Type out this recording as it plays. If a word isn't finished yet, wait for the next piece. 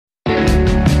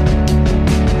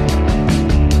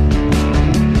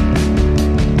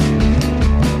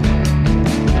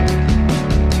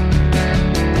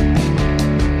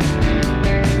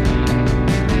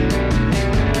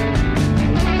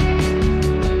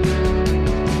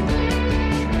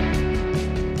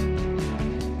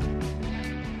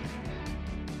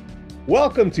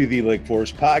Welcome to the Lake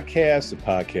Forest Podcast, a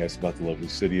podcast about the lovely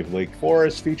city of Lake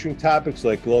Forest, featuring topics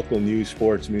like local news,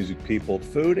 sports, music, people,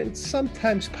 food, and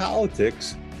sometimes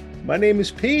politics. My name is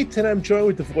Pete, and I'm joined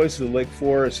with the voice of the Lake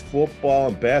Forest football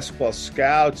and basketball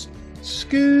scouts, Scoo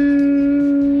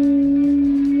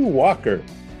Walker.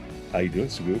 How you doing,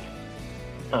 Scoo?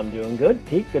 I'm doing good,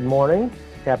 Pete. Good morning.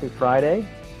 Happy Friday.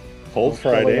 Cold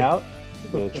Friday. A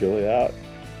little chilly out.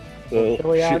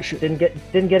 Chilly out.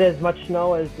 Didn't get as much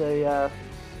snow as the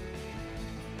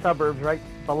suburbs right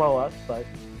below us, but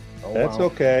that's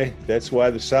okay. That's why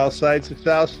the south side's the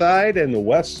south side and the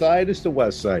west side is the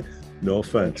west side. No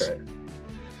offense. Right.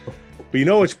 But you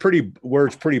know where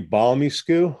it's pretty balmy,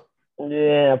 Scoo?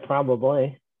 Yeah,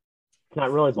 probably. It's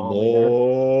not really balmy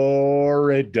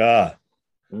Florida.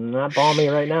 Not balmy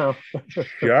right now.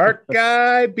 Shark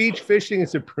Guy Beach Fishing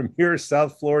is a premier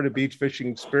South Florida beach fishing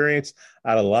experience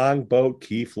out of Longboat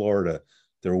Key, Florida.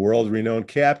 Their world-renowned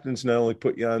captains not only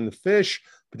put you on the fish,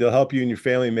 but they'll help you and your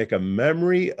family make a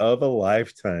memory of a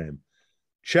lifetime.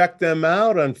 Check them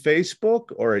out on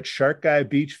Facebook or at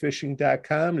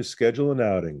sharkguybeachfishing.com to schedule an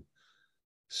outing.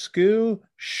 Scoo,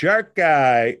 Shark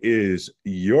Guy is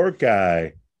your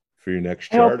guy for your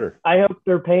next charter. I hope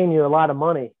they're paying you a lot of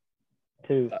money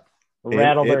to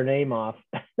rattle their name off.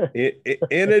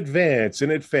 in advance.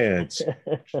 Just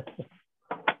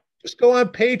go on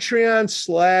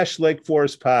Patreon/Lake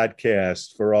Forest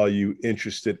Podcast for all you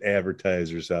interested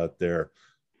advertisers out there.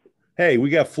 Hey, we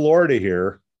got Florida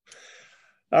here.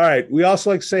 All right. We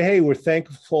also like to say, hey, we're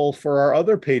thankful for our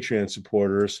other Patreon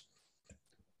supporters.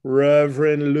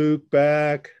 Reverend Luke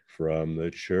Back from the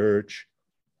Church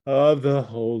of the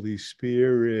Holy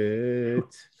Spirit.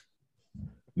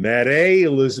 Matt A.,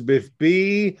 Elizabeth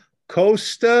B.,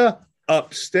 Costa,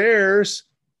 Upstairs,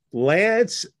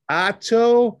 Lance,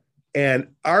 Otto, and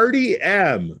Artie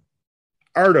M.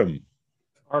 Artem.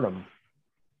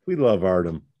 We love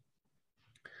Artem.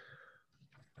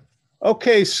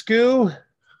 Okay, Scoo.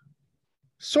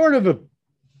 Sort of a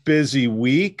busy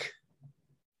week.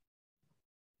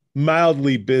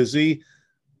 Mildly busy.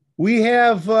 We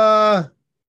have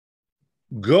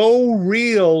Go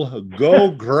Real,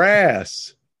 Go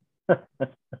Grass.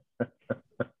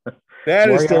 That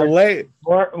is the late.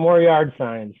 More yard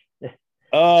signs.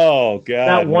 Oh,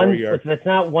 God. If it's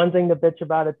not one thing to bitch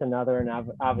about, it's another. And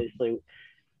obviously,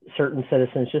 certain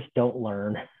citizens just don't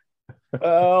learn.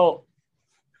 Well,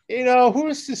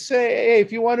 who's to say, hey,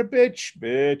 if you want to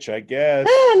bitch, I guess.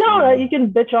 No, you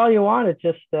can bitch all you want. It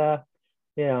just, it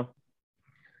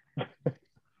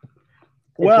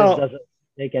just doesn't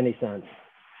make any sense.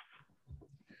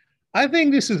 I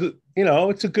think this is,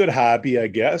 it's a good hobby, I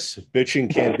guess. Bitching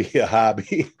can be a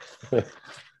hobby.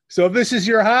 So if this is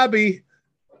your hobby,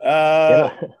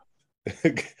 Go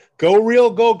Real,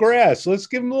 Go Grass. Let's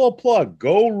give them a little plug.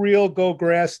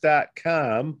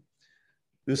 GoRealGoGrass.com.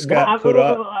 This got put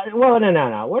up. Well,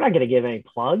 no. We're not going to give any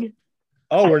plug.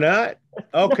 Oh, we're not?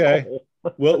 Okay. No.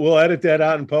 We'll edit that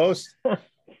out in post.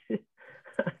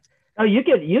 Oh, you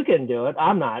can do it.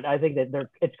 I'm not. I think that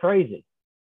it's crazy.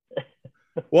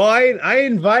 Well, I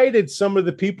invited some of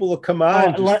the people to come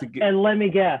on. And let me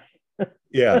guess.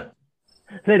 Yeah.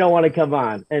 They don't want to come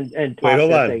on and talk. Wait,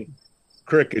 hold on.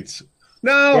 Crickets.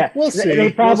 No, yeah. We'll see.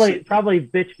 They probably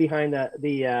bitch behind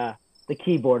the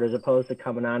keyboard as opposed to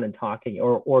coming on and talking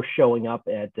or showing up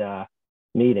at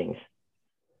meetings.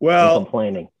 Well, and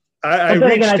complaining. I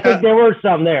think there were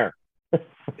some there.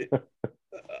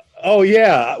 Oh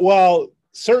yeah. Well,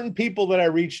 certain people that I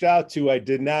reached out to, I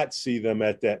did not see them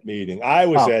at that meeting. I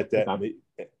was at that meeting.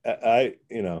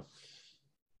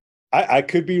 I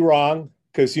could be wrong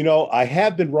because, I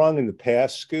have been wrong in the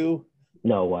past, Scoo.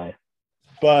 No way.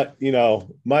 But,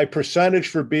 my percentage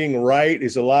for being right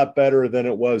is a lot better than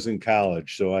it was in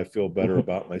college. So I feel better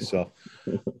about myself.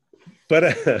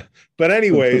 But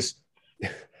anyways,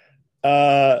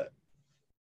 they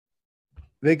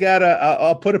got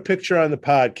I'll put a picture on the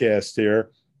podcast here.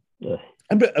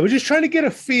 I was just trying to get a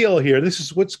feel here. This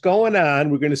is what's going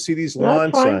on. We're going to see these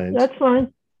lawn signs. That's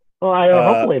fine. Well,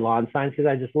 hopefully lawn signs, because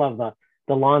I just love the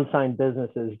lawn sign business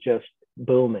is just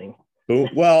booming.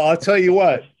 Well, I'll tell you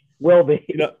what. Will be.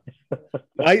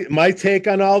 My take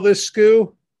on all this,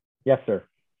 Scoo. Yes, sir.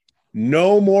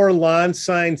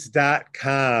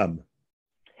 NoMoreLawnSigns.com.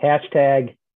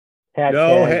 Hashtag.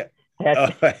 No.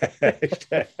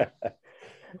 Hashtag.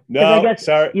 No,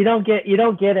 sorry. You don't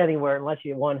get anywhere unless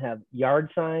you have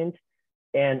yard signs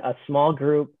and a small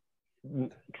group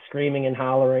screaming and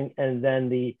hollering, and then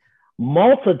the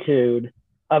multitude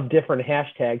of different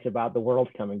hashtags about the world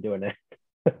coming to an end.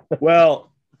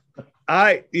 Well,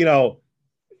 because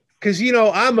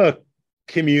I'm a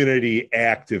community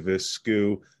activist,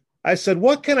 Scoo, I said,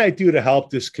 what can I do to help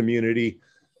this community?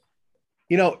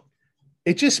 You know,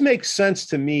 it just makes sense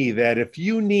to me that if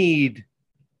you need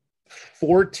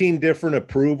 14 different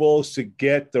approvals to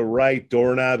get the right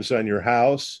doorknobs on your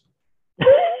house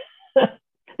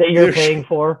that you're paying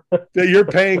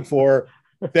for,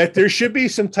 that there should be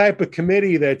some type of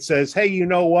committee that says, hey, you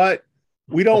know what?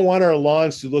 We don't want our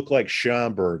lawns to look like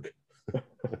Schaumburg.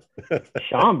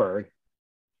 Schaumburg.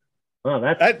 Oh,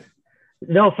 that's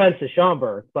no offense to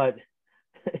Schaumburg, but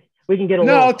we can get a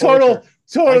little total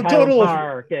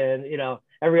Park and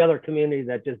every other community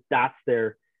that just dots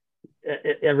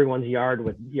everyone's yard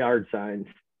with yard signs.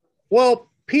 Well,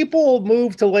 people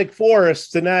move to Lake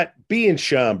Forest to not be in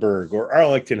Schaumburg or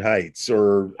Arlington Heights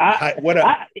or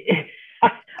whatever.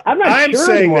 I'm not I'm sure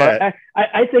saying anymore. that.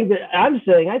 I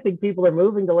think people are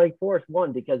moving to Lake Forest,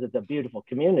 one, because it's a beautiful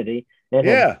community and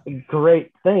has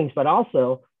great things, but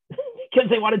also because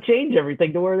they want to change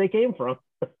everything to where they came from.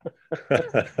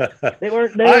 they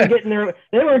weren't getting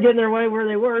their way where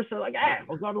they were. So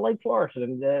we'll go to Lake Forest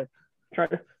and try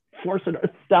to force it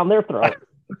down their throat.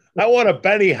 I want a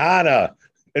Benihana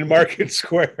in Market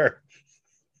Square.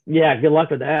 Yeah, good luck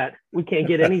with that. We can't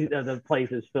get any of the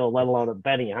places filled, let alone a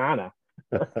Benihana.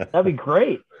 That'd be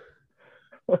great.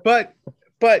 But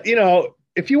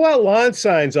if you want lawn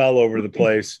signs all over the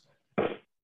place,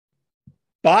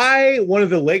 buy one of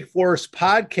the Lake Forest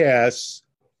podcasts,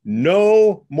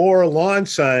 No More Lawn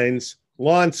Signs,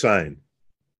 lawn sign.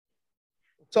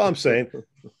 That's all I'm saying.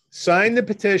 Sign the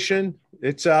petition.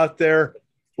 It's out there.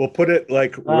 We'll put it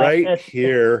right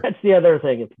here. That's the other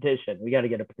thing, a petition. We got to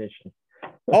get a petition.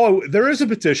 Oh, there is a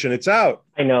petition. It's out.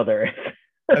 I know there is.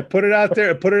 I put it out there.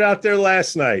 I put it out there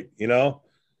last night,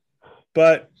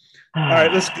 But all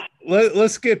right,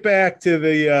 let's get back to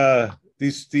the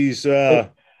these the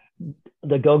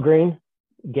Go Green.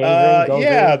 Green.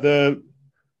 Do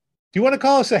you want to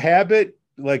call us a habit?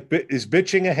 Is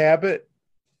bitching a habit?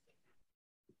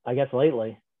 I guess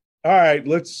lately. All right,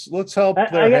 let's help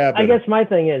their habit. I guess my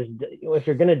thing is, if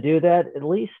you're going to do that, at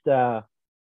least have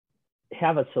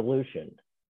a solution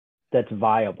that's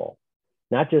viable.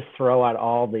 Not just throw out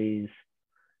all these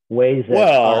ways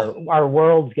that our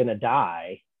world's going to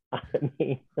die. I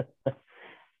mean,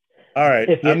 all right.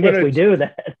 If we do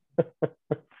that.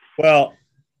 Well,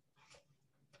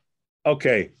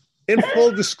 okay. In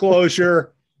full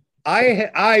disclosure,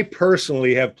 I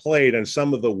personally have played on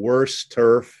some of the worst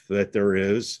turf that there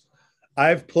is.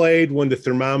 I've played when the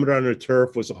thermometer on the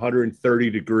turf was 130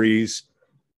 degrees,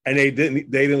 and they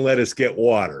didn't let us get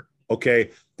water.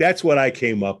 Okay, that's what I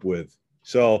came up with.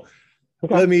 So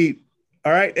all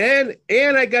right.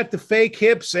 And I got the fake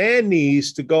hips and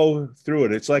knees to go through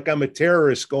it. It's like I'm a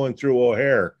terrorist going through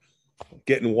O'Hare,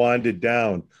 getting wanded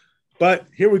down. But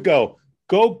here we go.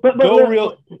 Go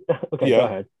real. Okay, go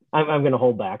ahead. I'm going to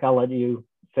hold back. I'll let you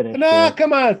finish. No,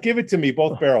 come on. Give it to me.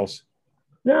 Both barrels.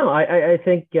 No, I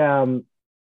think, there's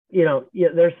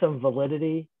some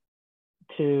validity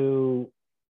to,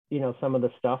 some of the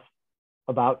stuff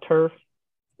about turf.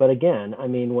 But again, I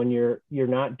mean, when you're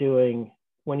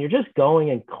just going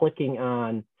and clicking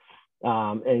on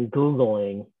and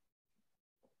Googling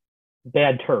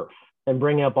bad turf and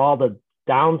bringing up all the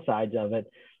downsides of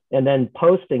it and then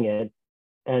posting it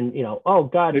and, oh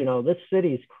God, this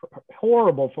city's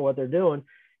horrible for what they're doing.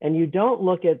 And you don't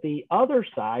look at the other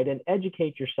side and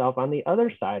educate yourself on the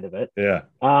other side of it. Yeah.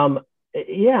 I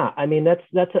mean, that's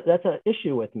an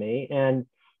issue with me. And,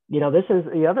 this is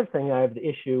the other thing I have the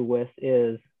issue with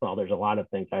is, well, there's a lot of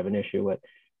things I have an issue with,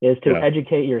 is to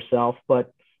educate yourself.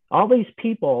 But all these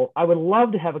people, I would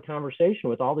love to have a conversation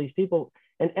with all these people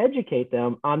and educate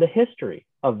them on the history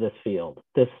of this field,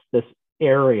 this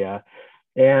area.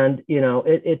 And,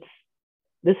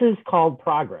 this is called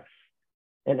progress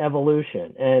and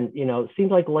evolution. And, it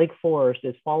seems like Lake Forest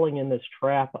is falling in this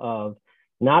trap of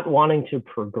not wanting to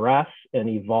progress and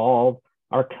evolve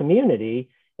our community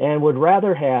and would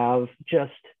rather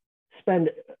just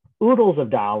spend oodles of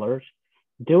dollars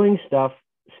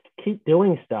keep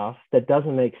doing stuff that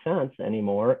doesn't make sense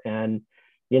anymore. And,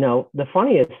 the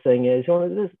funniest thing is,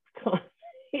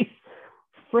 these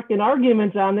freaking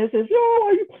arguments on this is,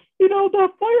 the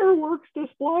fireworks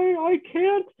display, I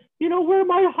can't, wear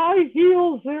my high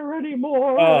heels there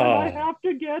anymore. And I have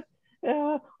to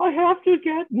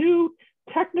get new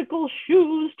technical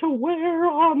shoes to wear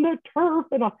on the turf.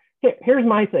 And here's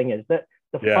my thing is that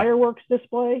the fireworks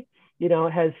display,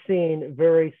 has seen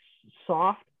very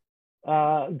soft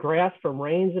grass from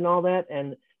rains and all that.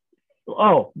 And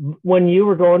when you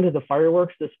were going to the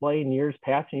fireworks display in years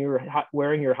past and you were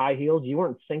wearing your high heels, you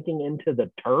weren't sinking into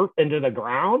the turf, into the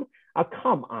ground. Oh,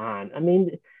 come on. I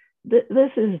mean,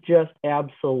 this is just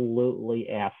absolutely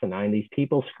asinine. These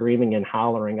people screaming and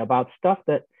hollering about stuff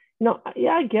that,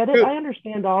 yeah, I get it. I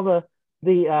understand all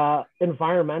the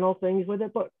environmental things with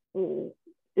it, but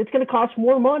it's going to cost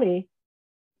more money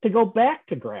to go back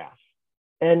to grass.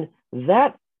 And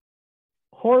that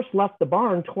horse left the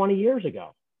barn 20 years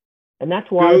ago. And that's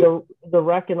why the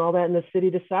rec and all that in the city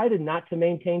decided not to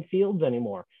maintain fields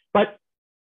anymore. But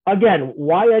again,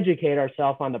 why educate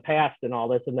ourselves on the past and all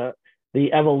this and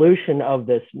the evolution of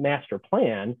this master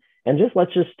plan, and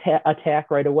let's just attack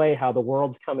right away how the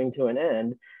world's coming to an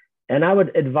end. And I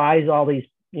would advise all these,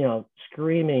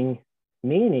 screaming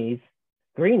meanies,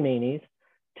 green meanies,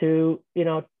 to,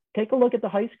 take a look at the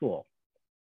high school,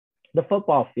 the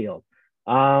football field.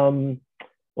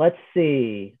 Let's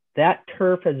see, that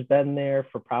turf has been there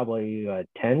for probably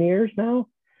 10 years now.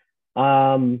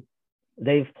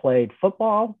 They've played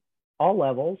football, all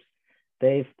levels.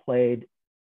 They've played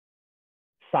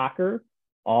soccer,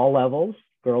 all levels,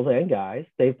 girls and guys.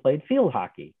 They've played field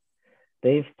hockey.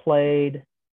 They've played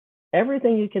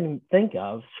everything you can think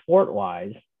of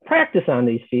sport-wise, practice on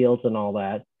these fields and all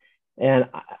that. And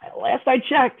last I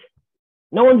checked,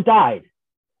 no one's died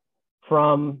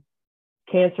from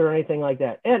cancer or anything like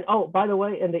that. And by the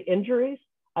way, and the injuries,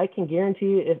 I can guarantee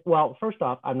you, first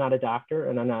off, I'm not a doctor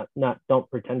and I'm don't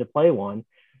pretend to play one,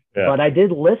 but I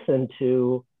did listen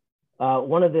to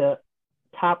one of the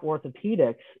top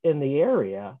orthopedics in the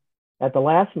area at the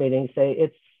last meeting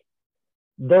say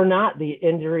the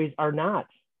injuries are not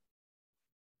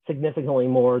significantly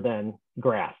more than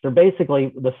grass. They're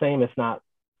basically the same, if not,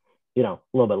 a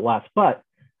little bit less. But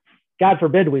God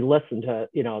forbid we listen to,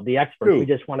 the experts. True. We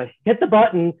just want to hit the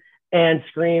button and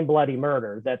scream bloody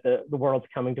murder that the world's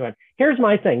coming to an end. Here's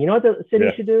my thing. You know what the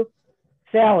city should do?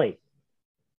 Sally,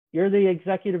 you're the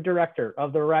executive director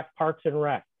of the Rec Parks and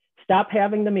Rec. Stop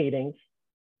having the meetings.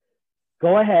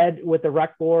 Go ahead with the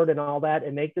rec board and all that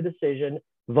and make the decision,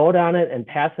 vote on it and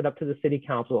pass it up to the city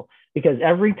council, because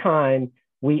every time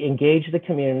we engage the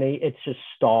community, it just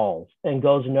stalls and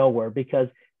goes nowhere, because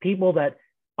people that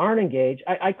aren't engaged,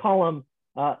 I call them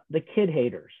the kid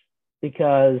haters,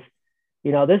 because,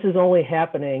 this is only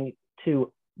happening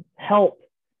to help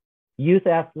youth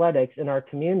athletics in our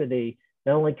community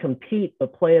not only compete,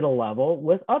 but play at a level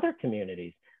with other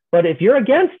communities. But if you're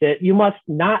against it, you must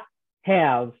not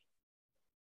have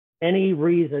any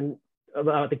reason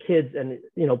about the kids and,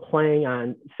 playing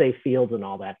on safe fields and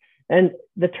all that. And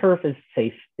the turf is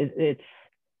safe.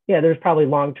 There's probably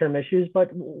long-term issues,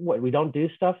 but we don't do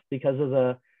stuff because of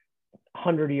the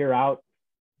 100-year out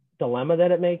dilemma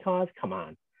that it may cause? Come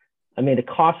on. I mean, it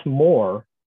costs more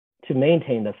to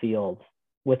maintain the fields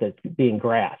with it being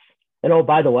grass. And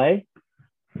by the way,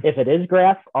 if it is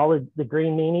grass, all of the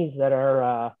green meanies that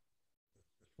are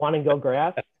wanting to go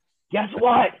grass, guess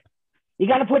what? You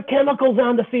got to put chemicals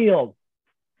on the field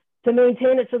to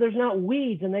maintain it so there's not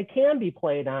weeds and they can be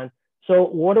played on. So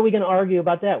what are we going to argue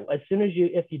about that? As soon as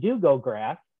if you do go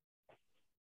grass,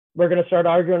 we're going to start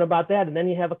arguing about that. And then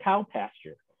you have a cow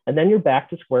pasture. And then you're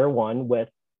back to square one with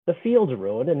the fields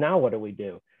ruined. And now what do we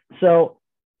do? So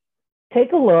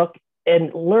take a look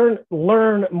and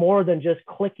learn more than just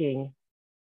clicking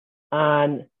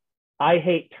on I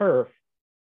hate turf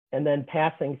and then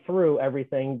passing through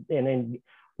everything and then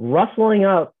rustling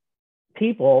up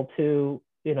people to,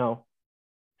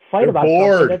 fight about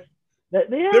bored. something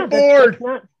They're bored. That's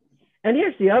not. And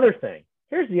here's the other thing,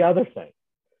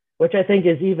 which I think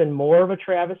is even more of a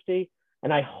travesty.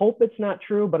 And I hope it's not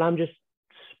true, but I'm just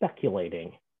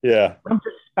speculating. Yeah. I'm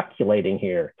just speculating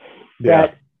here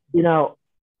that,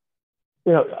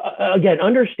 again,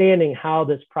 understanding how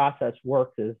this process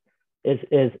works is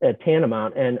a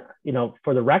tantamount. And,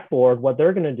 for the rec board, what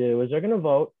they're going to do is they're going to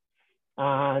vote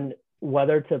on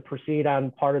whether to proceed on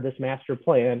part of this master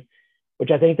plan, which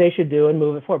I think they should do and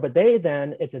move it forward. But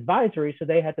it's advisory, so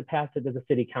they have to pass it to the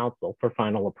city council for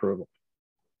final approval.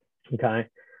 Okay.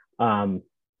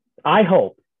 I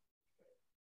hope,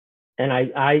 and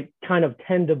I kind of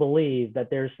tend to believe that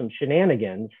there's some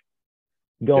shenanigans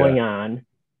going on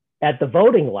at the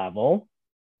voting level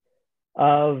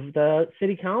of the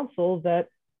city council that,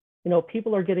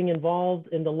 people are getting involved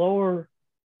in the lower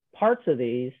parts of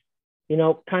these,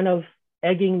 kind of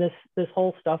egging this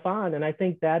whole stuff on. And I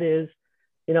think that is,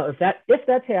 if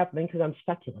that's happening, because I'm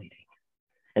speculating,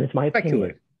 and it's my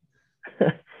opinion.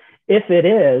 If it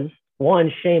is,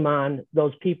 one, shame on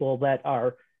those people that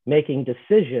are making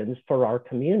decisions for our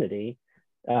community,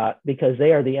 because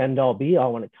they are the end all be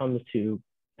all when it comes to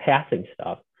passing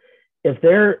stuff. If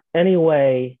they're any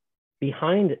way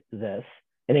behind this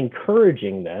and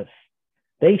encouraging this,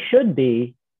 they should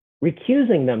be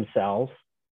recusing themselves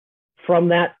from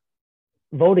that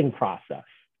voting process.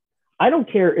 I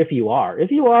don't care if you are.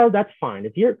 If you are, that's fine.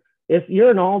 If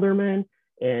you're an alderman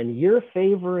and you're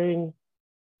favoring,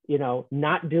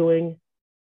 not doing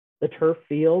the turf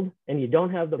field, and you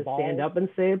don't have the ball stand up and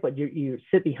say it, but you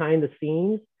sit behind the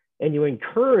scenes and you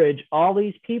encourage all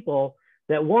these people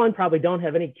that, one, probably don't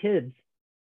have any kids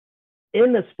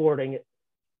in the sporting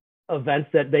events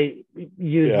that they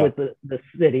use with the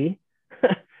city.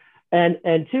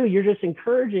 and two, you're just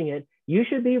encouraging it. You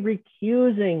should be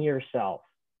recusing yourself.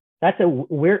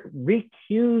 We're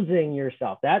recusing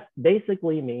yourself. That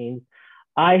basically means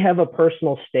I have a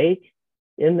personal stake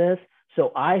in this,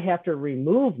 so I have to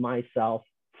remove myself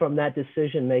from that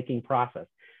decision-making process.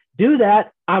 Do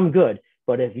that, I'm good.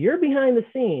 But if you're behind the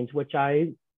scenes, which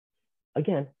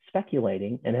again,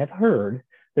 speculating and have heard,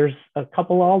 there's a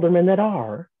couple aldermen that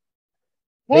are,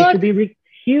 they should be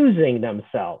recusing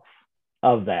themselves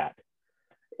of that.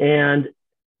 And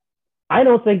I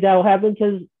don't think that will happen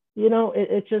because,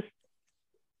 it's just,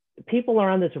 people are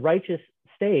on this righteous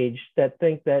stage that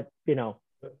think that,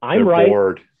 I'm right.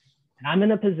 Bored. And I'm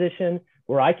in a position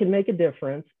where I can make a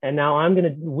difference. And now I'm going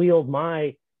to wield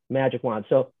my magic wand.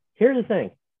 So here's the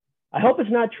thing. I hope it's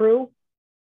not true.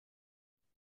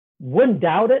 Wouldn't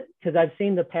doubt it, because I've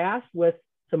seen the past with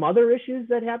some other issues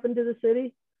that happened to the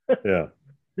city. Yeah.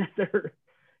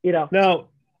 Now,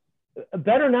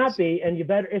 better not be. And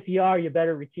if you are, you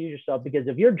better recuse yourself, because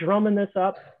if you're drumming this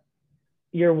up,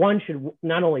 your one should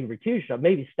not only recuse yourself,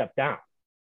 maybe step down,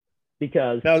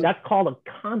 because that's called a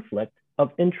conflict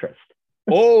of interest.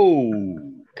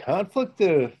 Conflict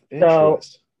of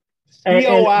interest.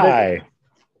 COI.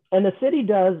 And the city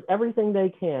does everything they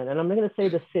can. And I'm going to say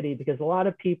the city because a lot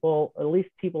of people, at least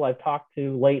people I've talked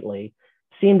to lately,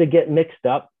 seem to get mixed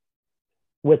up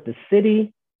with the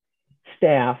city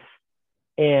staff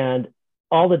and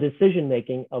all the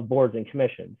decision-making of boards and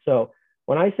commissions. So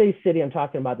when I say city, I'm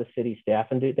talking about the city staff,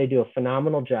 and they do a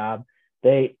phenomenal job.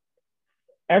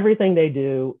 Everything they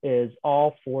do is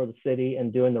all for the city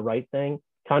and doing the right thing,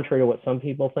 contrary to what some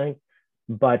people think.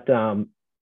 But,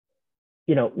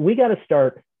 we got to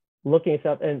start looking at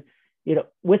stuff. And,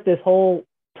 with this whole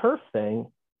turf thing,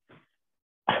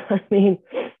 I mean,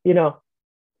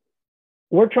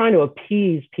 we're trying to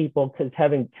appease people because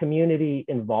having community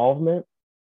involvement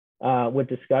with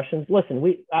discussions. Listen,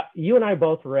 you and I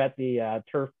both were at the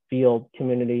turf field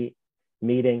community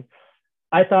meeting.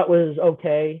 I thought was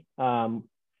okay.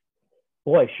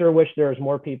 Boy, sure wish there was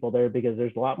more people there, because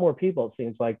there's a lot more people, it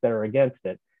seems like, that are against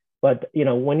it. But,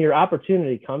 when your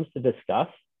opportunity comes to discuss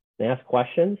and ask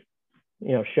questions,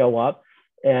 show up.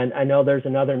 And I know there's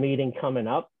another meeting coming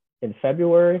up in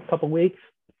February, a couple of weeks.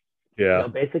 Yeah.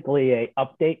 Basically a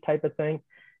update type of thing.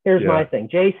 Here's my thing.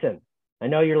 Jason, I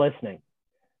know you're listening.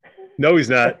 No, he's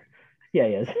not. Yeah,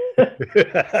 he is.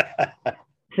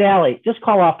 Sally, just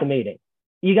call off the meeting.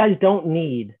 You guys don't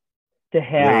need to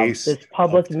have this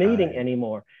public meeting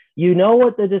anymore. You know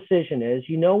what the decision is.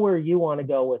 You know where you want to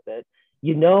go with it.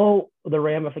 You know the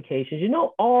ramifications. You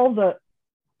know all the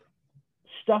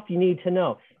stuff you need to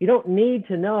know. You don't need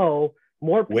to know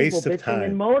more people bitching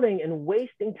and moaning and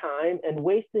wasting time and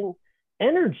wasting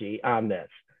energy on this.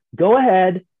 Go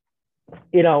ahead.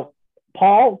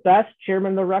 Paul Best,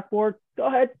 chairman of the rec board, go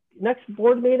ahead. Next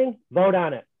board meeting, vote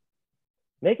on it.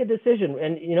 Make a decision.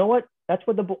 And you know what? That's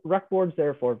what the rec board's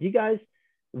there for. If you guys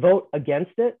vote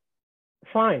against it,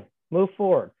 fine, move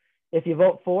forward. If you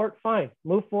vote for it, fine,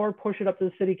 move forward, push it up to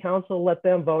the city council, let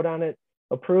them vote on it,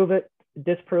 approve it,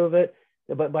 disprove it.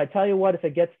 But I tell you what, if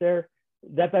it gets there,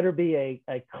 that better be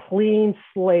a clean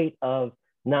slate of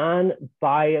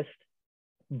non-biased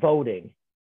voting.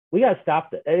 We got to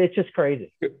stop it. It's just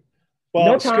crazy. Well,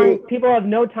 no time. People have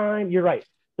no time. You're right.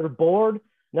 They're bored,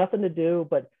 nothing to do.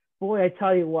 But boy, I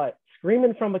tell you what,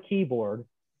 screaming from a keyboard,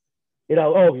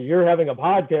 you're having a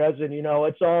podcast and,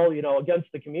 it's all,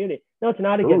 against the community. No, it's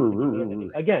not against the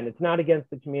community. Again, it's not against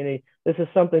the community. This is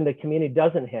something the community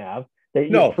doesn't have.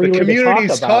 No, the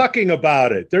community's talking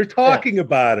about it. They're talking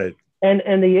about it. And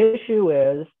the issue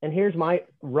is, and here's my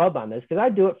rub on this, because I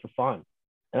do it for fun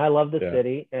and I love the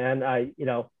city. And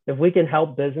if we can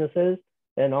help businesses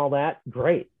and all that,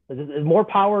 great. There's more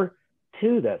power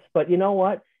to this. But you know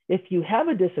what? If you have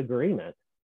a disagreement,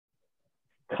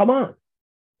 come on.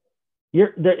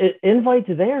 The invite's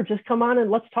there. Just come on and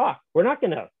let's talk. We're not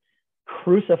going to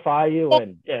crucify you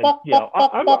and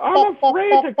I'm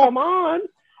afraid to come on.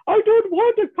 I don't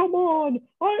want to come on.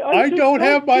 I don't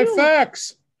have my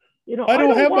facts. I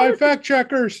don't have my fact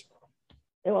checkers.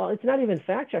 Well, it's not even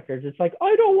fact checkers. It's like,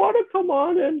 I don't want to come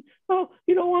on and,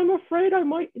 I'm afraid I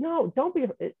might. No, don't be.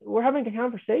 We're having a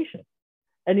conversation.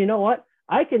 And you know what?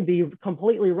 I can be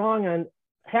completely wrong on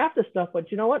half the stuff,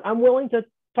 but you know what? I'm willing to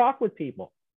talk with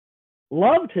people.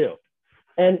 Love to.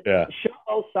 And show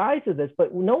both sides of this,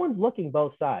 but no one's looking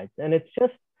both sides. And it's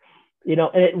just,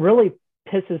 and it really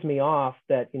pisses me off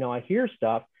that, I hear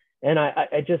stuff and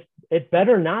I just, it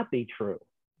better not be true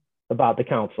about the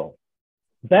council.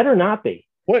 Better not be.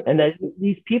 What? And that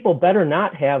these people better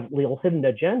not have little hidden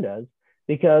agendas,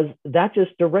 because that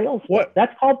just derails. What?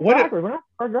 That's called progress. We're not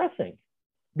progressing.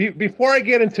 Before I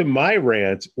get into my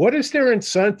rant, what is their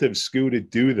incentive, Scoo, to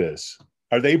do this?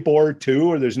 Are they bored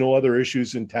too, or there's no other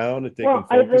issues in town that they can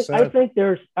focus on?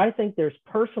 I think there's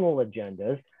personal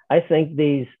agendas. I think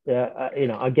these,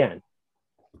 again,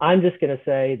 I'm just going to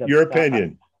say your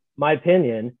opinion, my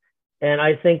opinion, and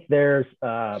I think there's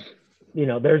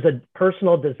there's a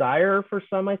personal desire for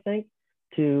some, I think,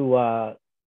 to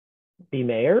be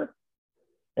mayor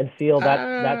and feel that's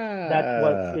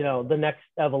what the next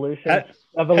evolution step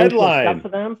for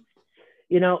them.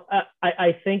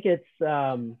 I think it's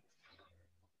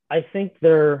I think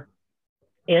they're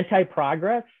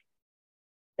anti-progress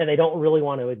and they don't really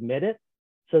want to admit it,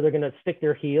 so they're going to stick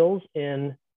their heels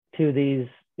into these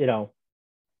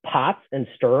pots and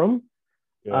stir them.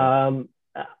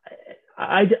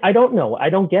 I don't know. I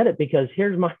don't get it, because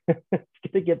here's my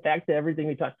to get back to everything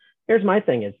we talked. Here's my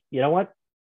thing is, you know what?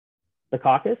 The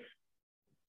caucus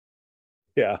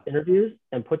interviews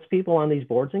and puts people on these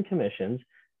boards and commissions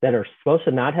that are supposed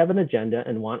to not have an agenda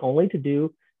and want only to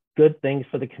do good things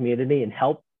for the community and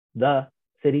help the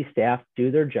city staff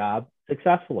do their job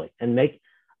successfully and make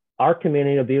our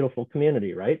community a beautiful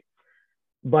community, right?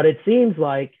 But it seems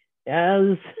like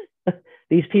as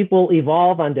these people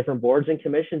evolve on different boards and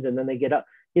commissions, and then they get up,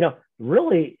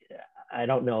 really, I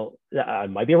don't know, I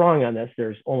might be wrong on this.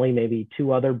 There's only maybe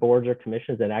 2 other boards or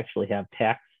commissions that actually have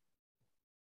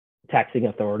taxing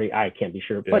authority. I can't be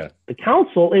sure, but the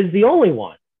council is the only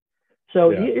one. So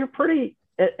you're pretty,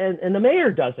 and the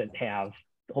mayor doesn't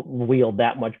wield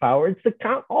that much power. It's the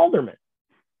aldermen,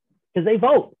 because they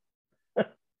vote.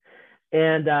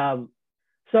 And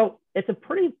so it's a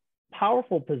pretty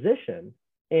powerful position.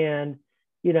 And,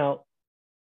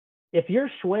 if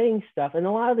you're swaying stuff, and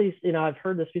a lot of these, I've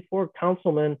heard this before,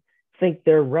 councilmen think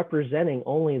they're representing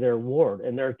only their ward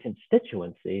and their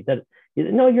constituency. That,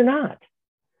 no, you're not.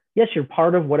 Yes, you're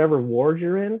part of whatever ward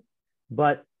you're in,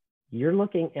 but you're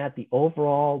looking at the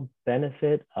overall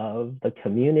benefit of the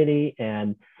community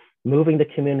and moving the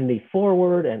community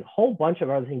forward and a whole bunch of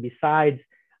other things besides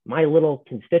my little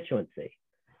constituency.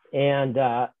 And,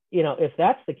 if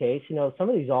that's the case, some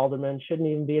of these aldermen shouldn't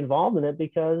even be involved in it,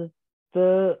 because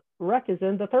the wreck is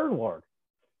in the 3rd ward.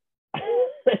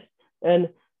 And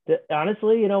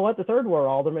honestly, the 3rd ward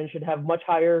aldermen should have much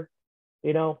higher,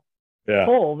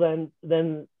 pull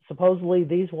than supposedly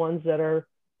these ones that are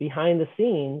behind the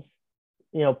scenes,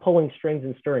 pulling strings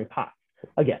and stirring pots.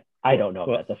 Again, I don't know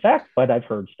if that's a fact, but I've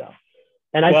heard stuff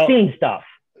and I've seen stuff.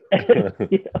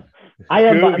 I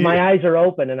have my eyes are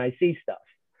open and I see stuff.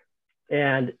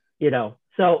 And,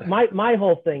 so my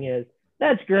whole thing is,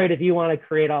 that's great if you want to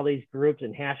create all these groups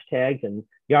and hashtags and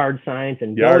yard signs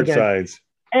and yard signs.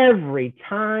 Every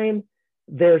time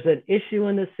there's an issue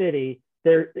in the city,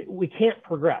 we can't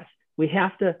progress. We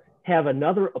have to have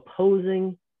another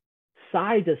opposing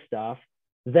side to stuff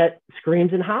that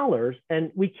screams and hollers,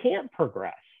 and we can't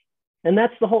progress. And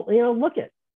that's the whole, look at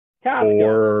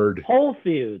Costco, Whole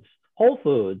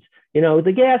Foods,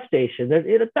 the gas station,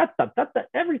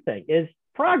 everything is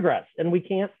progress. And we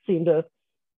can't seem to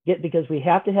get, because we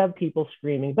have to have people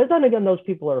screaming. But then again, those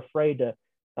people are afraid to,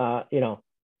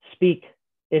 speak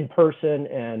in person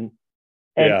and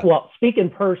speak in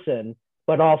person,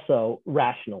 but also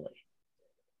rationally.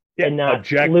 And not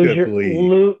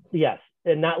objectively.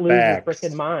 And not lose your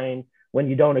freaking mind when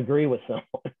you don't agree with someone.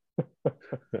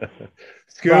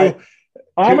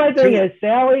 My thing is,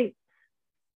 Sally,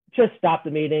 just stop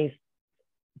the meetings.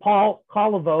 Paul,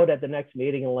 call a vote at the next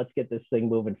meeting and let's get this thing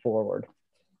moving forward.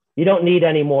 You don't need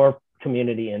any more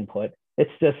community input.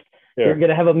 It's just, you're going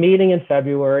to have a meeting in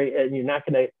February and you're not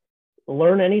going to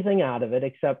learn anything out of it,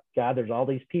 except, God, there's all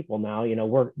these people now,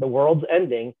 the world's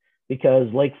ending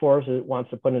because Lake Forest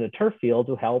wants to put in a turf field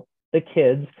to help the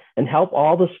kids and help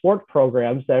all the sport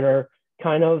programs that are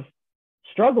kind of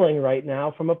struggling right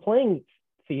now from a playing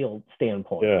field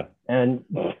standpoint. Yeah. And,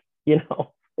 and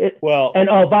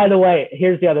by the way,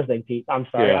 here's the other thing, Pete. I'm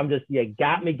sorry. You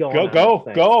got me going.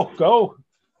 Go.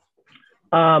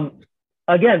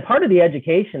 Again, part of the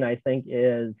education, I think,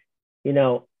 is,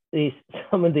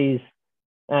 some of these,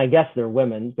 I guess they're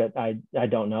women, but I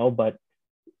don't know, but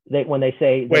when they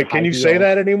say, wait, can you say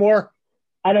that anymore?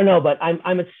 I don't know, but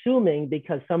I'm assuming,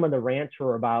 because some of the rants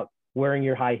were about wearing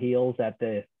your high heels at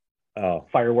the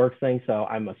fireworks thing. So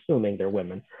I'm assuming they're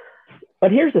women.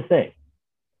 But here's the thing,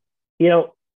 you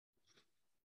know,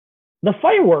 the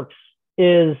fireworks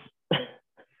is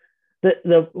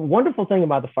the wonderful thing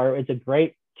about the fire. It's a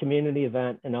great community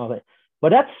event and all that, but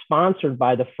that's sponsored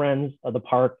by the Friends of the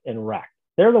Park and Rec.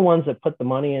 They're the ones that put the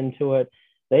money into it.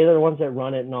 They're the ones that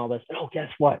run it and all this. And oh, guess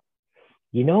what?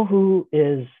 You know who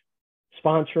is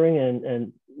sponsoring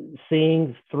and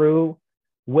seeing through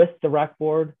with the rec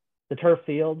board, the turf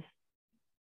fields?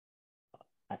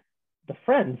 The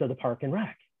Friends of the Park and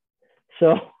Rec.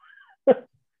 So,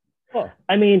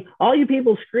 I mean, all you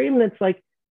people screaming, it's like,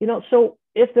 you know, so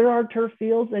if there are turf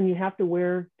fields and you have to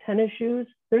wear tennis shoes,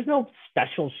 there's no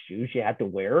special shoes you have to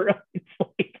wear. It's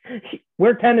like,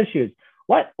 wear tennis shoes.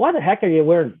 Why the heck are you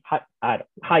wearing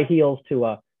high heels to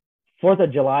a 4th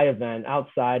of July event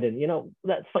outside? And, you know,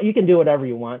 that's, you can do whatever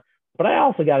you want. But I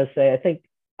also got to say,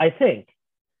 I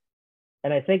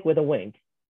think with a wink,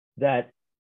 that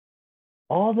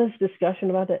all this discussion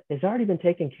about that has already been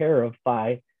taken care of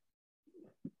by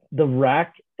the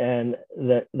rec and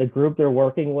the group they're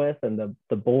working with and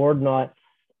the board. Not,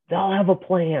 they'll have a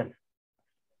plan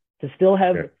to still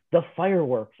have the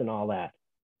fireworks and all that.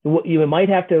 You might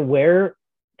have to wear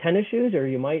tennis shoes, or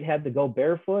you might have to go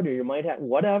barefoot, or you might have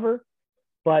whatever,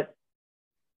 but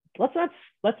let's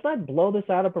not blow this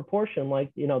out of proportion.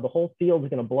 Like, you know, the whole field is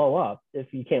going to blow up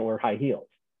if you can't wear high heels,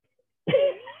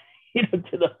 you know,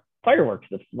 to the fireworks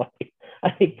display.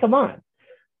 I mean, come on.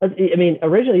 I mean,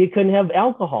 originally you couldn't have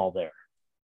alcohol there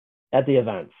at the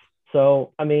events.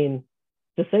 So, I mean,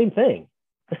 the same thing.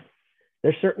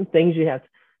 There's certain things you have to.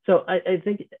 So I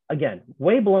think, again,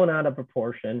 way blown out of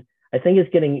proportion. I think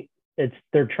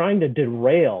they're trying to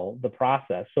derail the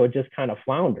process, so it just kind of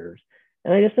flounders.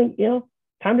 And I just think, you know,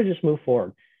 time to just move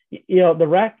forward. You know, the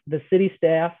rec, the city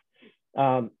staff,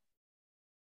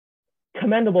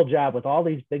 commendable job with all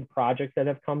these big projects that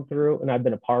have come through, and I've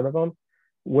been a part of them,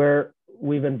 where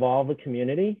we've involved the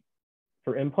community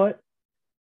for input.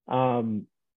 And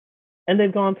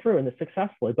they've gone through and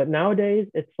successfully. But nowadays,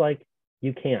 it's like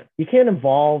you can't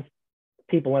involve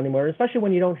people anymore, especially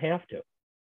when you don't have to,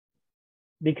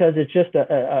 because it's just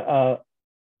a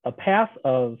path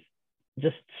of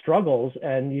just struggles,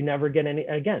 and you never get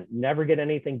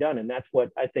anything done. And that's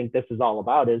what I think this is all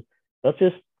about, is let's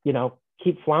just, you know,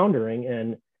 keep floundering.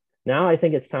 And now I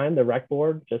think it's time the rec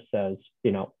board just says,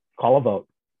 you know, call a vote.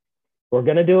 We're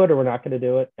going to do it or we're not going to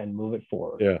do it, and move it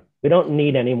forward. Yeah. We don't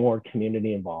need any more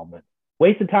community involvement.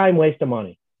 Waste of time, waste of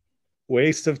money.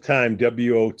 Waste of time,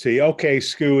 WOT. Okay,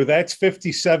 Scoo, that's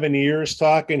 57 years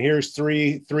talking. Here's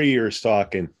three years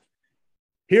talking.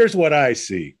 Here's what I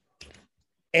see.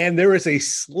 And there is a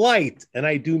slight, and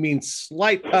I do mean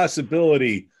slight,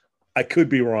 possibility I could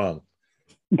be wrong.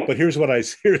 But here's what I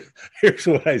see. Here's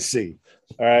what I see.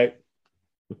 All right.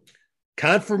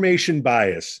 Confirmation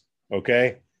bias.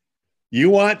 Okay. You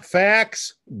want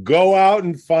facts? Go out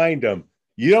and find them.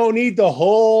 You don't need the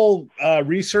whole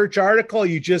research article.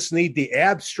 You just need the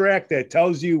abstract that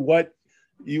tells you what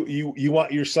you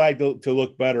want your side to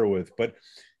look better with. But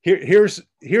here's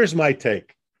my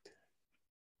take.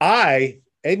 I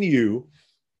and you,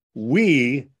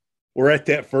 we were at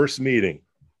that first meeting.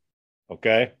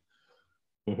 Okay.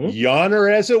 Mm-hmm.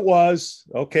 Yawner as it was.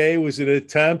 Okay. It was an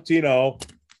attempt, you know,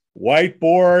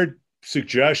 whiteboard,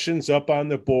 suggestions up on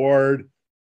the board,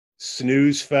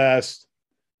 snooze fest.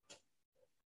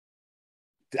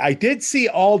 I did see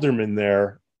aldermen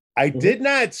there. I did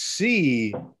not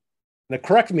see, now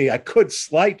correct me,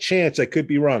 slight chance I could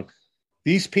be wrong.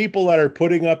 These people that are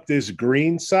putting up this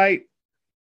green site,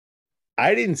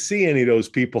 I didn't see any of those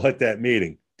people at that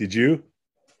meeting. Did you?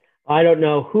 I don't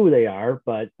know who they are,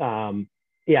 but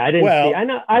yeah, I didn't see. I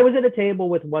know I was at a table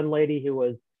with one lady who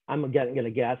was, I'm going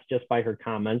to guess just by her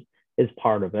comments, is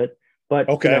part of it. But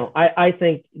okay. You know, I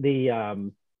think the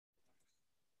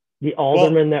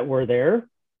aldermen that were there.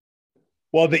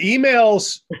 Well, the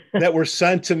emails that were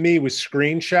sent to me with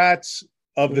screenshots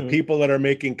of the people that are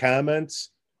making comments,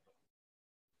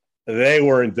 they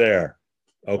weren't there.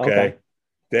 Okay.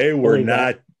 They were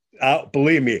not out.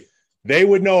 Believe me, they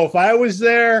would know if I was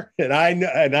there, and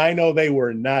I know they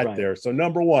were not there. So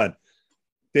number one,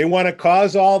 they want to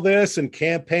cause all this and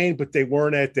campaign, but they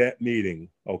weren't at that meeting.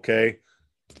 Okay.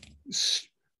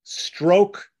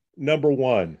 Stroke number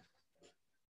one.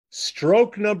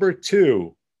 Stroke number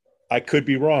two, I could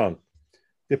be wrong.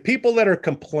 The people that are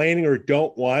complaining or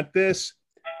don't want this,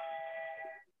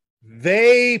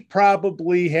 they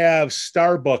probably have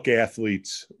Starbucks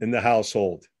athletes in the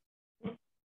household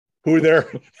who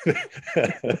they're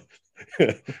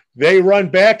they run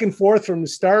back and forth from the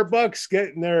Starbucks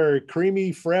getting their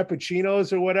creamy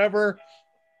frappuccinos or whatever.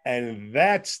 and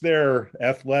that's their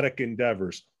athletic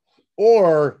endeavors,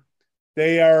 or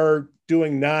they are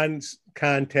doing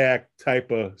non-contact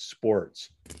type of sports.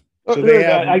 So they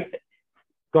have.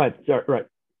 Go ahead. Sorry, right.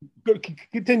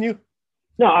 Continue.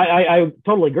 No, I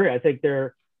totally agree. I think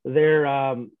they're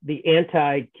the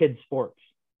anti-kid sports.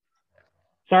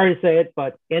 Sorry to say it,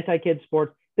 but anti-kid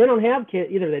sports. They don't have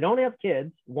kids either. They don't have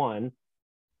kids, one,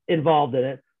 involved in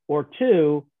it, or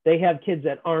two, they have kids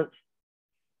that aren't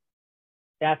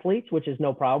athletes, which is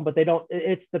no problem. But they don't.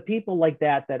 It's the people like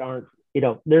that aren't.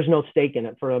 There's no stake in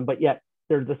it for them. But yet,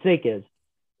 the stake is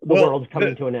the world's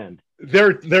coming to an end.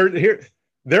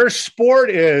 Their sport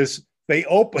is they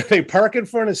park in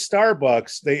front of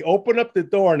Starbucks, they open up the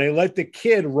door and they let the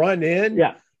kid run in.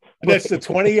 Yeah. That's the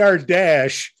 20-yard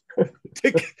dash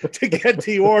to get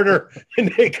the order,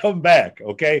 and they come back.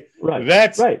 Okay. Right.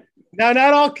 That's right. Now,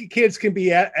 not all kids can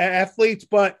be athletes,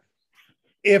 but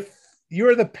if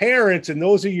you're the parents and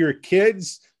those are your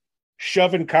kids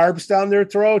shoving carbs down their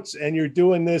throats and you're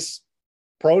doing this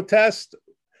protest,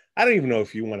 I don't even know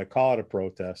if you want to call it a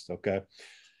protest. Okay.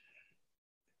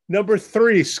 Number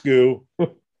 3, Scoo,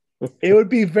 it would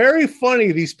be very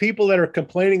funny, these people that are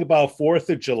complaining about 4th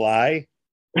of July,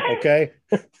 okay,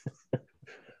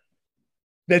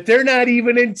 that they're not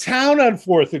even in town on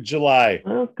 4th of July.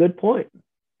 Oh, good point.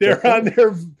 They're on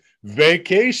their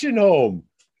vacation home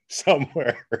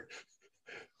somewhere.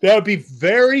 That would be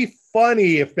very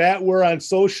funny if that were on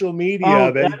social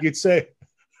media, that you could say.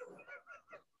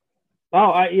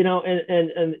 Oh,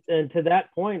 and to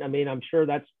that point, I mean, I'm sure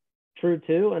that's true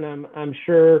too, and I'm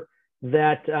sure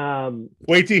that.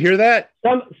 Wait, do you hear that?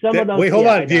 Some of those. Wait, hold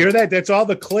on. Do you hear that? That's all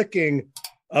the clicking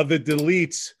of the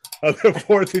deletes of the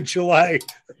 4th of July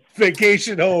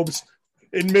vacation homes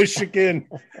in Michigan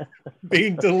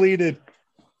being deleted.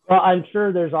 Well, I'm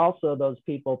sure there's also those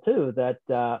people too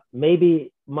that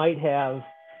maybe might have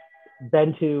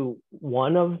been to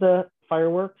one of the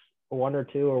fireworks, one or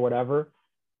two or whatever,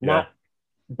 not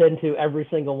been to every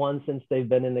single one since they've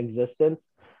been in existence.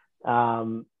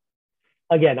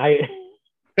 Again, I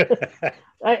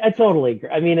totally agree.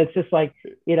 I mean, it's just like,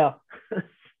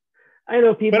 I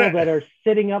know people that are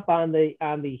sitting up on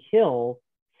the hill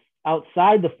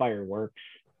outside the fireworks,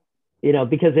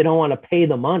 because they don't want to pay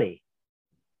the money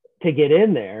to get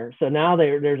in there. So now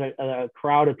there's a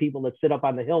crowd of people that sit up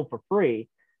on the hill for free.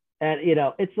 And,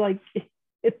 it's like,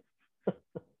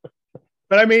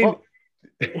 but I mean,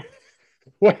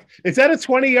 what is that, a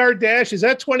 20-yard dash? Is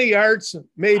that 20 yards?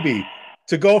 Maybe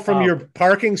to go from your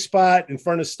parking spot in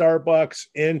front of Starbucks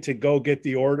in to go get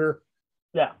the order.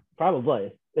 Yeah,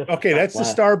 probably. Okay. That's the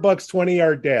Starbucks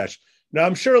 20-yard dash. Now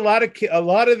I'm sure a lot of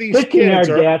these 15-yard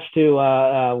dash to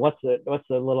what's the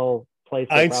little place?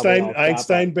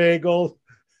 Einstein Bagel.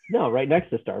 No, right next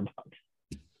to Starbucks.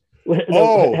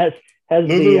 Has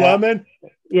Lululemon.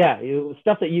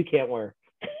 Stuff that you can't wear.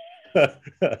 But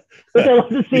I love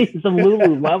to see some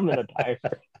Lululemon attire.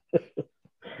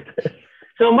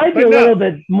 So it might be a little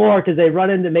bit more because they run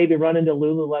into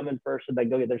Lululemon first and then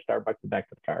go get their Starbucks and back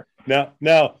to the car. No.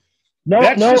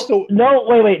 Wait.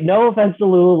 No offense to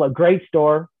Lululemon, great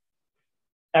store.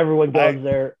 Everyone goes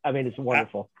there. I mean, it's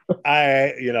wonderful.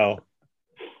 I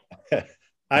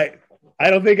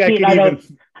don't think I can even.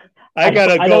 I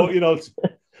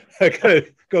gotta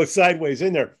go sideways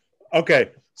in there.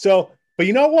 Okay, so, but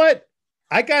you know what?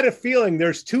 I got a feeling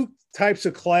there's two types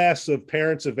of class of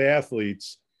parents of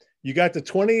athletes. You got the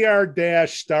 20-yard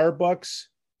dash Starbucks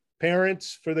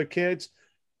parents for their kids.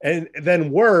 And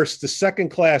then worse, the second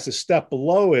class, a step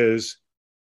below, is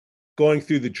going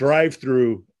through the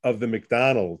drive-through of the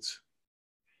McDonald's,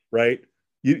 right?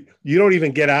 You don't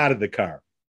even get out of the car.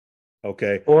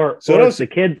 Okay. Or the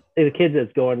kid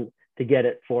that's going to get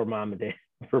it for mom and dad.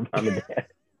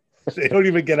 They don't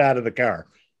even get out of the car.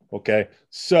 Okay.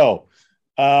 So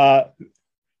now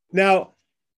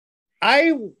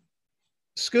I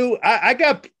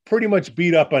got pretty much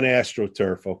beat up on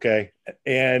AstroTurf. Okay.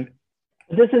 And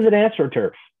this is an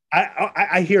AstroTurf.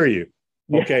 I hear you.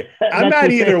 Okay. I'm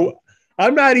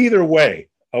not either way.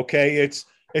 Okay. It's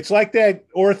like that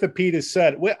orthopedist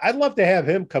said. I'd love to have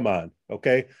him come on.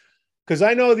 Okay. Because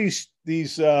I know these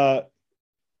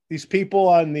people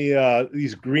on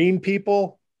these green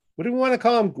people. What do we want to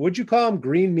call them? Would you call them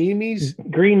green meanies?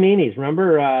 Green meanies.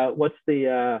 Remember what's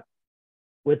the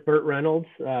with Burt Reynolds?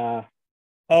 Yeah.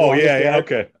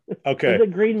 Okay. Is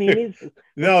it green meanies?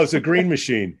 No, it's a green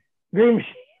machine. Green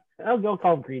machine. I'll go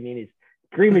call them green meanies.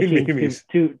 Green machine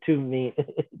too mean, too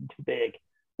big,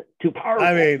 too powerful.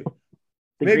 I mean,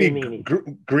 maybe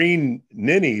green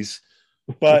ninnies,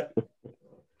 but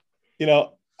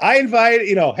I invite,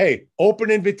 hey,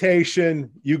 open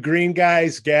invitation, you green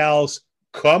guys, gals,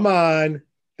 Come on.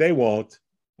 They won't.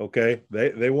 Okay.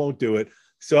 They won't do it.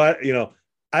 So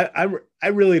I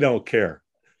really don't care.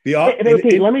 Hey,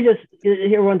 Pete, let me just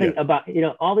hear one thing yeah. about,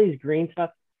 all these green stuff.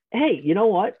 Hey, you know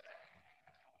what?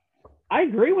 I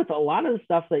agree with a lot of the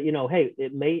stuff that,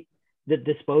 hey,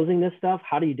 disposing this stuff,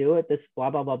 how do you do it? This blah,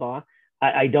 blah, blah, blah.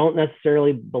 I don't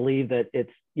necessarily believe that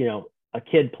it's, a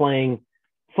kid playing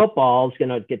football is going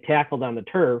to get tackled on the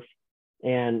turf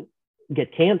and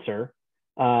get cancer.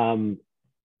 A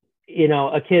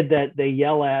kid that they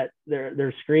yell at,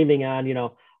 they're screaming on,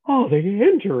 oh, the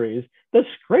injuries, the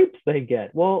scrapes they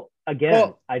get. Well,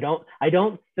 again, I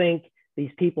don't think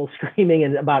these people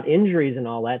screaming about injuries and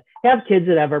all that have kids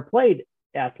that ever played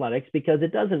athletics, because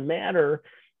it doesn't matter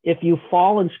if you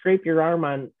fall and scrape your arm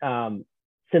on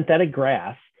synthetic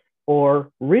grass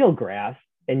or real grass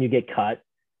and you get cut.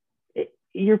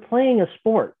 You're playing a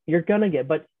sport. You're gonna get,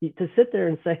 but to sit there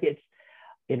and say it's,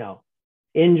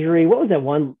 injury. What was that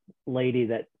one lady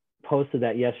that posted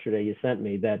that yesterday? You sent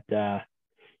me that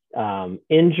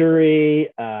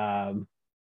injury. Buying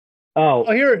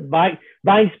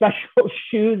special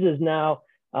shoes is now.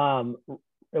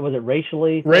 Was it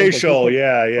racially? Racial,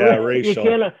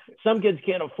 racial. Some kids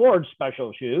can't afford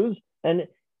special shoes, and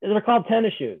they're called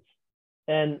tennis shoes.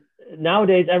 And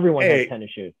nowadays, everyone has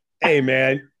tennis shoes. Hey,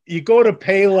 man, you go to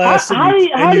Payless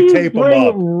and you tape them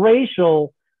up.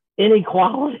 Racial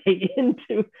inequality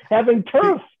into having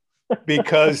turf?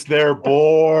 Because they're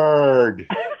bored.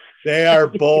 They are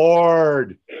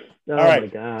bored. Oh, all right, my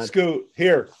God. Scoot,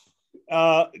 here.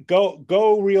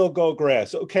 Go real, go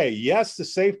grass. Okay, yes, the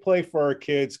safe play for our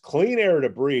kids, clean air to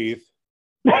breathe.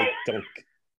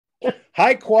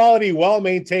 High quality,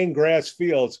 well-maintained grass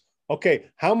fields. Okay,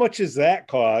 how much does that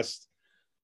cost?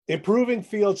 Improving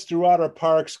fields throughout our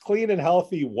parks, clean and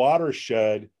healthy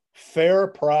watershed, fair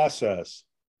process.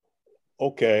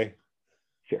 Okay.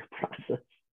 Fair process.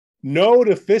 No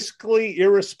to fiscally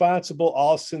irresponsible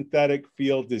all synthetic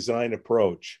field design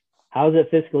approach. How is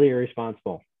it fiscally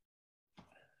irresponsible?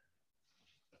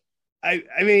 I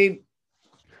mean,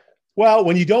 well,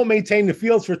 when you don't maintain the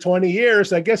fields for 20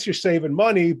 years, I guess you're saving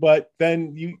money, but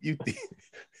then you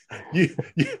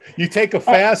take a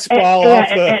fastball off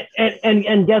the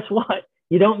and guess what?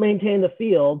 You don't maintain the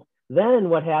field. Then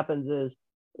what happens is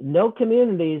no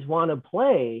communities want to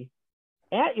play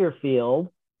at your field.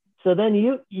 So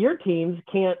then your teams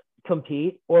can't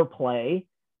compete or play.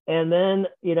 And then,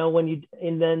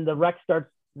 then the rec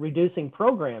starts reducing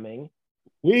programming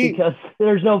because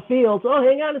there's no fields. Oh,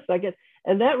 hang on a second.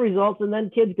 And that results in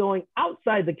then kids going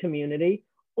outside the community,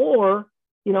 or,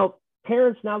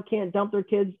 parents now can't dump their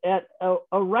kids at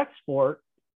a rec sport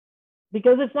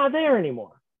because it's not there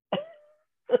anymore.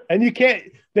 And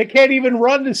they can't even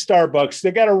run to Starbucks.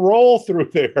 They got to roll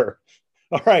through there.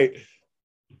 All right.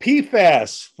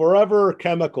 PFAS, forever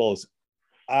chemicals.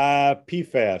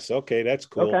 PFAS. Okay, that's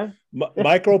cool. Okay.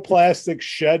 Microplastics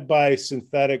shed by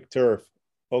synthetic turf.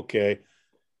 Okay.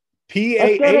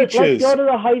 PAHs. Let's go to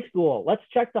the high school. Let's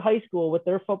check the high school with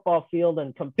their football field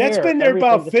and compare. That's been there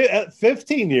about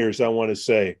 15 years, I want to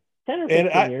say. 10 or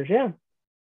 15 years, yeah.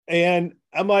 And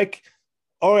I'm like,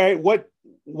 all right,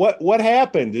 what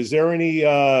happened? Is there any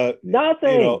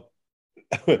nothing?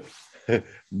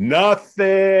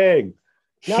 Nothing.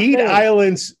 Heat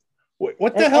islands.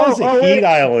 What the hell is a heat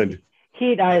island?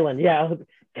 Heat island, yeah.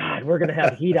 God, we're gonna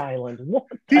have heat island.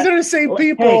 These are the same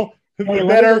people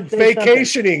that are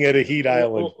vacationing at a heat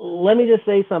island. Let me just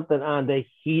say something on the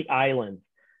heat island.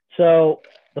 So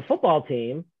the football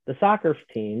team, the soccer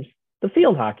teams, the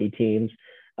field hockey teams,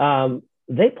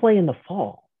 they play in the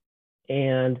fall.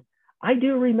 And I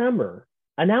do remember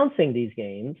announcing these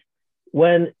games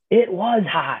when it was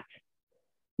hot,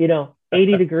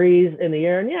 80 degrees in the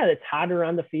air. And yeah, it's hotter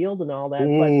on the field and all that.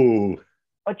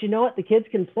 But you know what? The kids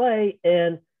can play.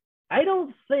 And I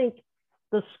don't think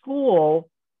the school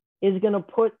is going to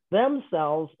put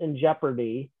themselves in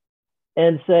jeopardy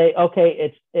and say,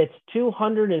 okay, it's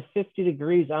 250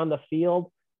 degrees on the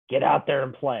field. Get out there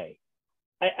and play.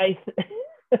 I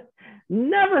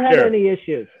never had any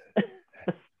issues.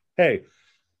 Hey,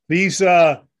 these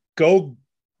go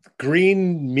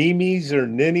green Meanies or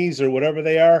Ninnies or whatever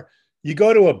they are, you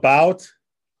go to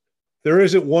there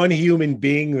isn't one human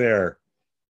being there.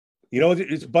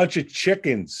 It's a bunch of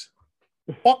chickens.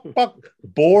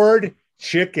 Bored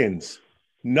chickens.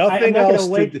 Nothing else.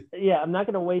 I'm not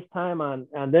going to waste time on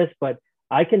this, but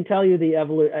I can tell you the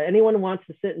evolution. Anyone who wants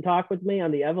to sit and talk with me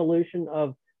on the evolution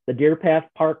of the Deer Path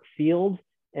Park field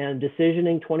and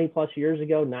decisioning 20 plus years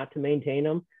ago not to maintain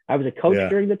them. I was a coach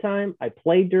during the time. I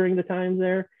played during the times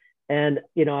there. And,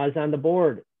 I was on the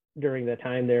board during the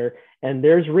time there. And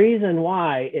there's reason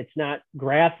why it's not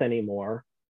grass anymore.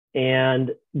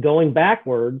 And going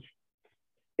backwards,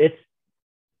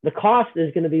 the cost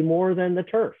is going to be more than the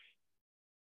turf.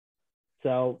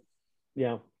 So,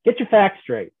 get your facts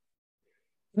straight.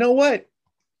 You know what?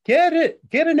 Get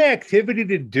an activity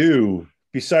to do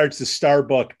besides the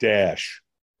Starbuck Dash.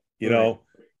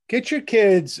 Get your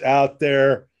kids out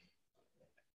there.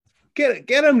 Get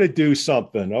them to do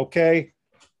something, okay?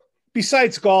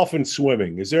 Besides golf and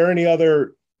swimming, is there any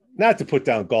other? Not to put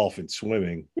down golf and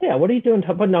swimming. Yeah, what are you doing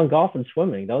putting down golf and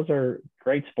swimming? Those are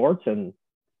great sports, and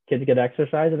kids get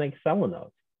exercise and they excel in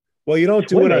those. Well, you don't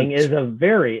swimming do it. Swimming is a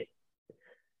very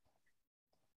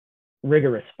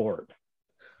rigorous sport.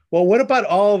 Well, what about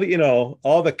all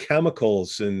the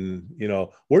chemicals and,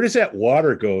 where does that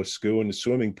water go, Scoo, in the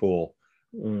swimming pool?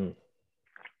 I don't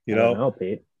know,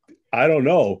 Pete. I don't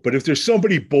know. But if there's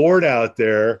somebody bored out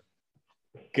there,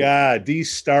 God,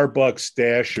 these Starbucks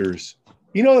dashers,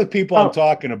 the people I'm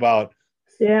talking about.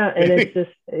 Yeah. And it's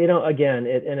just, again,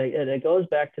 it goes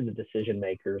back to the decision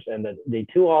makers and the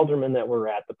two aldermen that were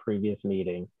at the previous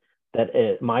meeting that,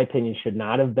 in my opinion, should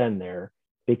not have been there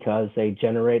because they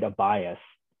generate a bias.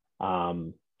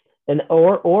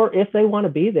 Or if they want to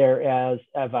be there as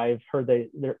I've heard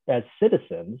they're as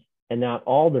citizens and not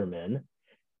aldermen,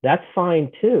 that's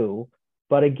fine too.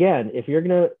 But again, if you're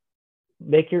going to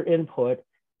make your input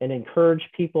and encourage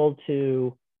people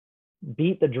to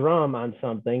beat the drum on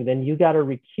something, then you got to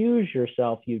recuse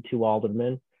yourself, you two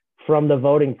aldermen, from the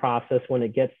voting process when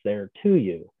it gets there to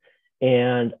you.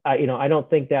 And I don't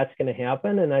think that's going to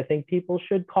happen. And I think people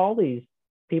should call these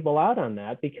people out on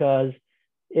that because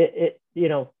we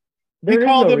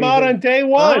called them out on day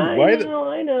one.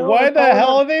 I know. Why the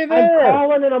hell are they there? I'm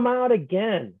calling them out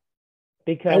again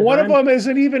because one of them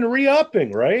isn't even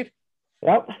re-upping, right?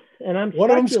 Yep. And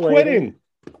one of them's quitting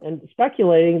and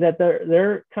speculating that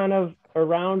they're kind of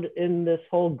around in this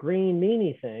whole green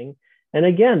meanie thing. And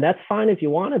again, that's fine if you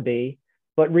want to be,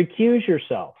 but recuse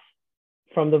yourself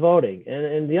from the voting.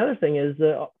 And the other thing is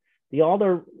the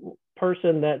alder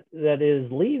person that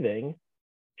is leaving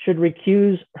should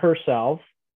recuse herself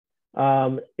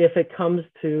if it comes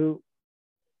to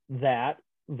that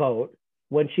vote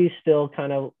when she's still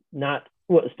kind of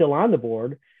still on the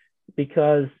board,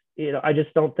 because I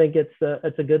just don't think it's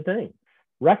a good thing.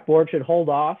 Rec board should hold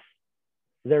off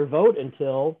their vote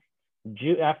until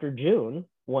after June,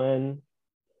 when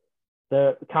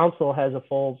the council has a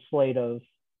full slate of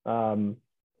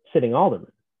sitting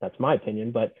aldermen. That's my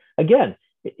opinion. But again,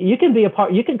 you can be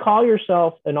you can call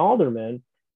yourself an alderman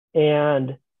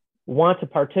and want to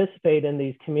participate in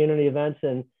these community events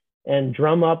and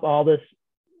drum up all this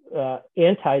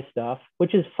anti stuff,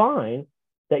 which is fine,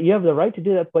 that you have the right to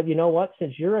do that. But you know what?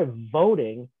 Since you're a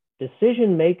voting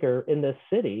decision maker in this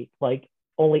city, like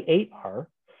only 8 are,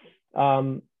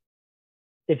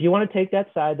 if you want to take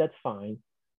that side, that's fine.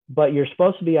 But you're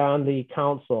supposed to be on the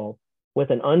council with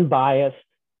an unbiased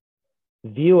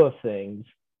view of things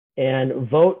and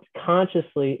vote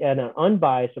consciously and an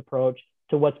unbiased approach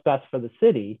to what's best for the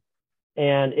city.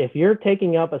 And if you're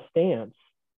taking up a stance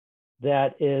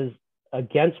that is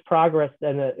against progress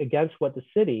and against what the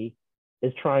city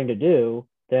is trying to do,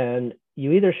 then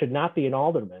you either should not be an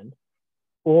alderman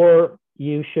or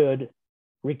you should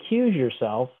recuse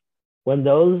yourself when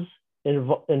those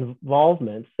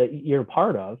involvements that you're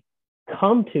part of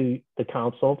come to the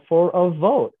council for a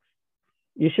vote.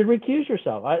 You should recuse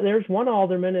yourself. There's one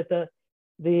alderman at the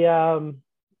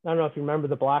I don't know if you remember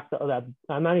the block that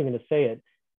I'm not even going to say it.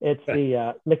 It's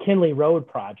the McKinley Road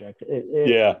project.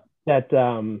 That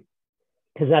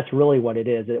because that's really what it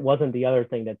is. It wasn't the other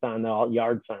thing that's on the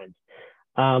yard signs.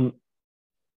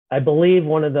 I believe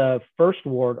one of the first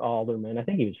ward aldermen, I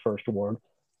think he was first ward,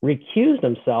 recused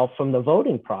himself from the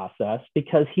voting process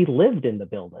because he lived in the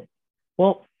building.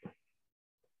 Well,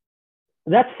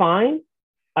 that's fine.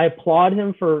 I applaud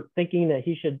him for thinking that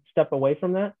he should step away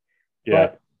from that.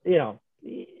 Yeah. But,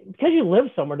 because you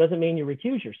live somewhere doesn't mean you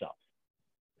recuse yourself.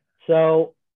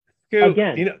 So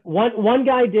again, one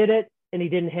guy did it and he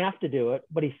didn't have to do it,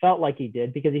 but he felt like he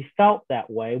did because he felt that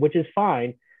way, which is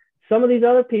fine. Some of these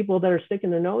other people that are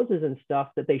sticking their noses and stuff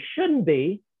that they shouldn't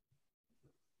be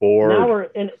bored. Now we're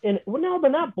no,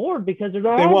 they're not bored because they're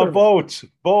they want votes.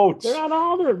 They're not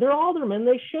aldermen. They're aldermen.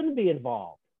 They shouldn't be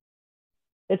involved.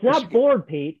 It's not bored,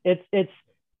 Pete.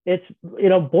 It's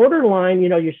borderline.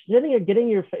 You're sitting here getting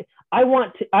your face. I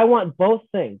want both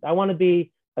things. I want to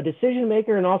be a decision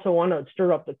maker and also want to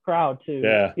stir up the crowd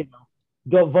to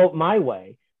go vote my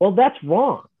way. Well, that's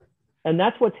wrong, and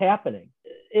that's what's happening.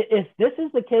 If this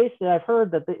is the case that I've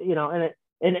heard that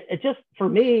and it just for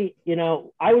me,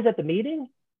 I was at the meeting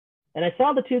And I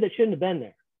saw the two that shouldn't have been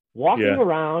there walking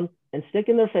around and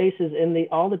sticking their faces in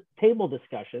all the table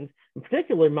discussions, in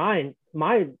particular my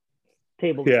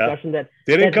table discussion that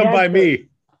they didn't come by me.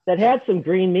 That had some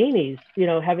green meanies,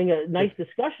 having a nice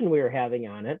discussion we were having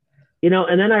on it,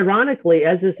 and then ironically,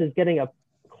 as this is getting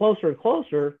closer and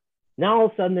closer, now all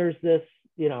of a sudden there's this,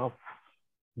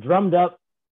 drummed up,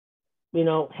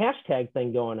 hashtag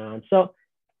thing going on. So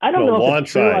I don't know if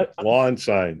it's true. Lawn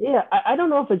sign. Yeah, I don't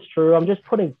know if it's true. I'm just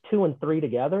putting 2 and 3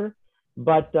 together.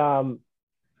 But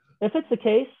if it's the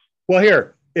case, well,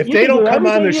 here, if they don't come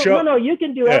on the show, no, you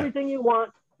can do everything you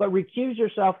want, but recuse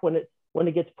yourself when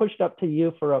it gets pushed up to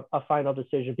you for a final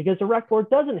decision, because the rec board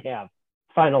doesn't have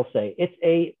final say. It's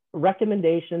a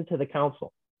recommendation to the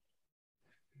council.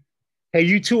 Hey,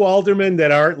 you two aldermen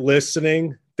that are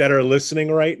listening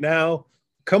right now,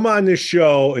 come on this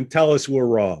show and tell us we're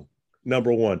wrong.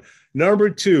 Number one. Number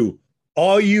two,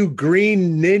 all you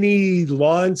green ninny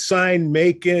lawn sign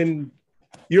making,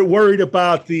 you're worried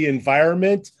about the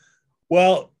environment.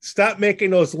 Well, stop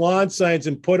making those lawn signs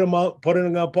and putting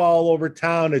them up all over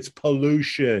town. It's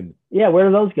pollution. Yeah, where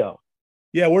do those go?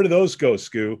 Yeah, where do those go,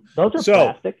 Scoo? Those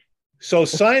are plastic. So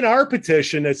sign our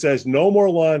petition that says no more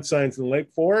lawn signs in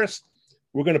Lake Forest.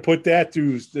 We're going to put that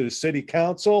through the city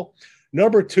council.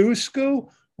 Number two, Scoo,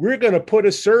 we're going to put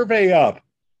a survey up.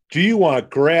 Do you want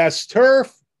grass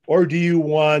turf or do you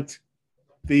want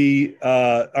the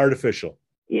artificial?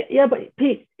 Yeah, but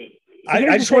Pete,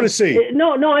 I just want to see.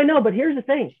 No, I know, but here's the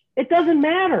thing. It doesn't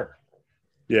matter.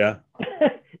 Yeah.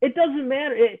 It doesn't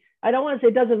matter. I don't want to say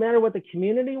it doesn't matter what the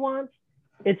community wants.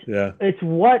 It's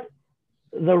what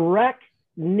the rec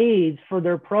needs for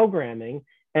their programming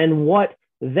and what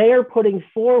they're putting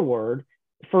forward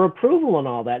for approval and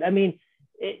all that. I mean,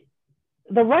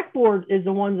 the rec board is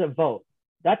the ones that vote.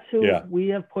 That's who we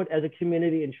have put as a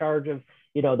community in charge of,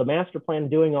 the master plan,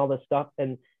 doing all this stuff.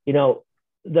 And,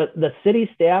 the city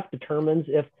staff determines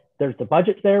if there's the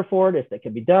budget there for it, if it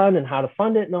can be done and how to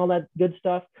fund it and all that good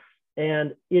stuff.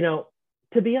 And, to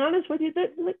be honest with you,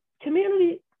 the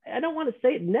community, I don't want to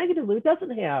say it negatively,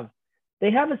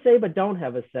 they have a say, but don't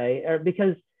have a say,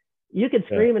 because you can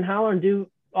scream and holler and do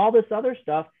all this other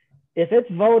stuff. If it's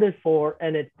voted for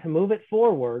and it's to move it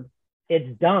forward,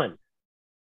 it's done.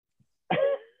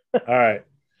 All right.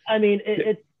 I mean,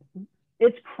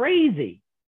 it's crazy.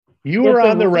 You were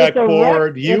on the rec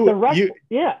board.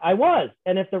 Yeah, I was.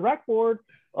 And if the rec board,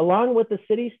 along with the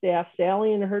city staff,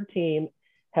 Sally and her team,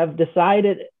 have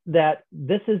decided that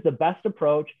this is the best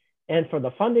approach, and for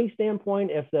the funding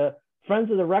standpoint, if the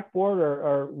friends of the rec board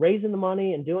are raising the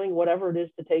money and doing whatever it is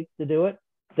to take to do it,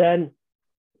 then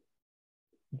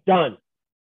done.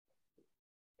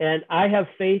 And I have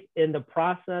faith in the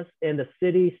process and the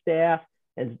city staff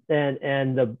and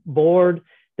the board,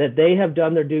 that they have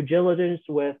done their due diligence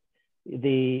with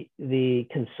the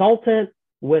consultant,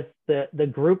 with the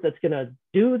group that's going to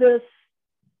do this,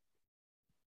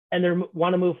 and they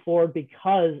want to move forward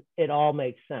because it all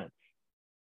makes sense.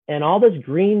 And all this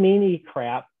green meanie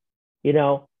crap,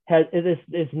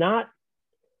 is not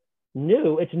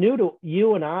new. It's new to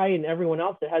you and I and everyone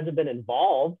else that hasn't been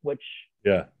involved, which,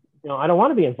 I don't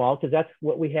want to be involved, because that's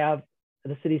what we have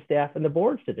the city staff and the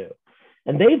boards to do.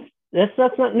 And that's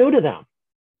not new to them.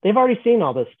 They've already seen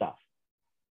all this stuff.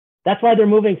 That's why they're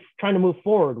trying to move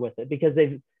forward with it, because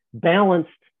they've balanced,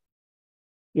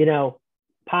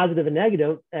 positive and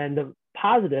negative, and the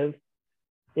positive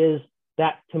is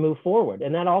that to move forward.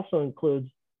 And that also includes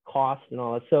cost and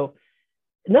all that. So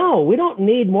no, we don't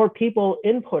need more people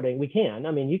inputting. We can,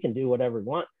 you can do whatever you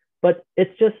want, but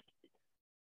it's just,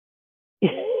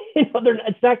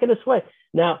 it's not going to sway.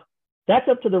 Now that's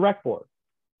up to the rec board.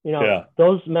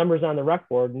 Those members on the rec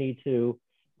board need to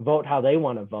vote how they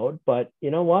want to vote. But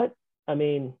you know what?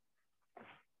 This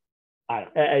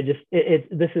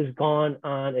has gone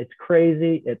on. It's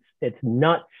crazy. It's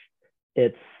nuts.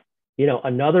 It's,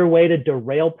 another way to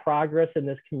derail progress in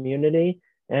this community.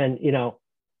 And,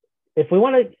 if we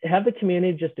want to have the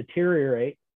community just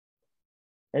deteriorate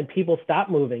and people stop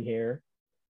moving here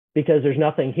because there's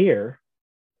nothing here.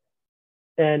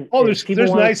 And there's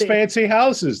nice fancy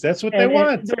houses. That's what they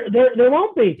want. There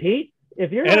won't be, Pete.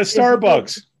 If you're a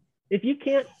Starbucks. If you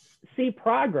can't see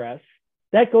progress,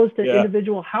 that goes to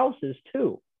individual houses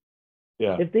too.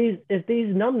 Yeah. If these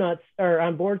numbnuts are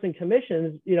on boards and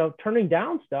commissions, turning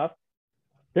down stuff,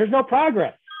 there's no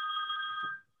progress.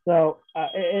 So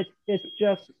it's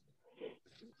just.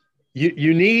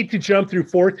 You need to jump through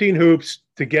 14 hoops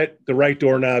to get the right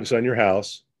doorknobs on your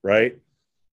house, right?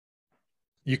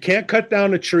 You can't cut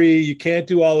down a tree. You can't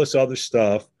do all this other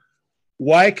stuff.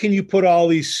 Why can you put all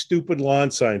these stupid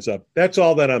lawn signs up? That's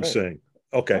all that I'm saying.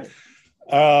 Okay.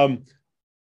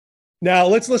 Now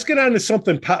let's get on to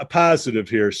something positive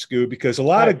here, Scoo, because a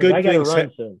lot of good things.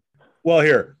 Well,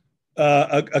 here,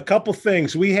 a couple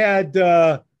things. We had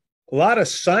a lot of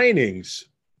signings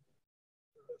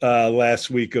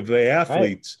last week of the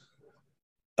athletes.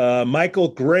 Right. Michael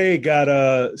Gray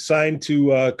got signed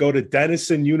to go to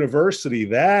Denison University.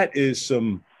 That is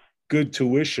some good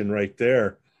tuition right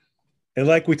there. And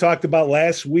like we talked about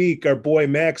last week, our boy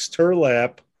Max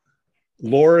Turlap,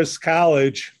 Loras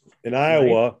College in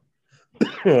Iowa.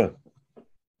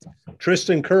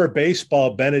 Tristan Kerr,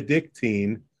 baseball,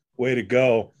 Benedictine. Way to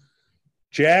go.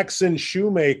 Jackson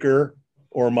Shoemaker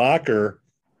or Mocker,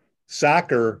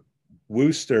 soccer,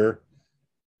 Worcester.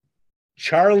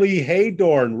 Charlie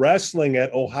Haydorn, wrestling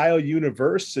at Ohio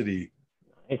University.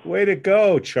 Way to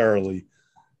go, Charlie.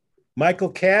 Michael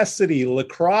Cassidy,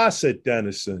 lacrosse at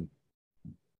Denison.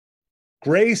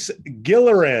 Grace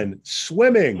Gilleran,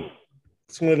 swimming.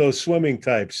 It's one of those swimming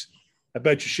types. I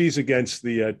bet you she's against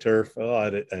the turf. Oh,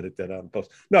 I'll edit that out and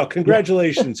post. No,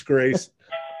 congratulations, Grace.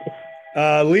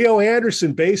 Leo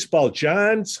Anderson, baseball.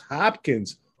 Johns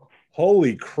Hopkins.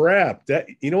 Holy crap. That,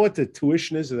 you know what the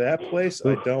tuition is of that place?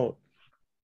 I don't.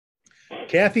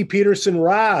 Kathy Peterson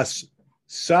Ross,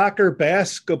 soccer,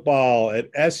 basketball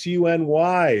at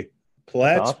SUNY,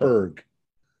 Plattsburgh.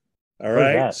 Awesome. All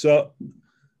right. So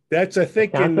that's, I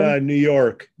think, in New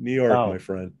York, my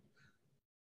friend.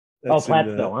 That's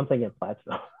Plattsville. I'm thinking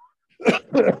Plattsville.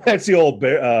 That's the old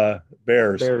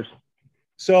Bears.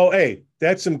 So, hey,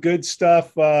 that's some good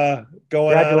stuff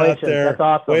going on out there. That's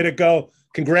awesome. Way to go.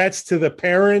 Congrats to the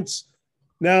parents.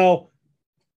 Now,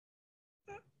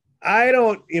 I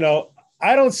don't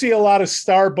see a lot of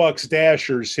Starbucks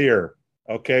Dashers here.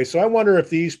 Okay. So I wonder if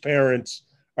these parents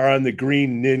are on the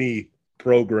Green Ninny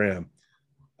program.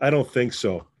 I don't think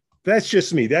so. That's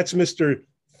just me. That's Mr.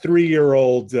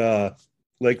 3-year-old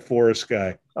Lake Forest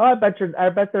guy. Oh, I bet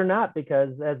they're not,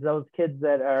 because as those kids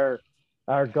that are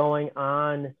going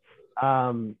on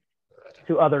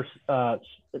to other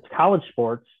college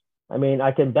sports, I mean,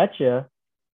 I can bet you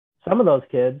some of those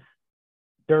kids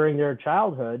during their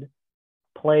childhood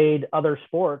played other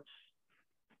sports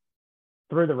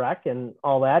through the rec and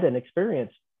all that, and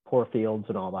experienced poor fields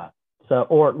and all that. So,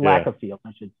 or lack of field,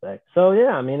 I should say. So,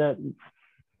 yeah, I mean,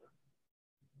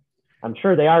 I'm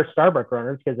sure they are Starbucks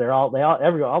runners, because all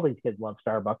these kids love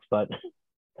Starbucks, but.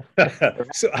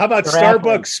 So how about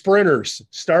Starbucks sprinters?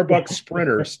 Starbucks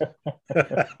sprinters.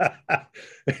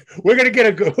 We're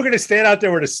gonna stand out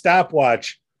there with a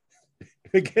stopwatch.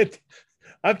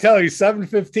 I'm telling you,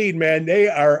 7:15, man, they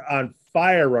are on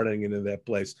fire running into that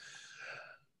place.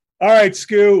 All right,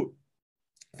 Scoo.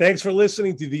 Thanks for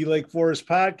listening to the Lake Forest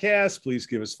Podcast. Please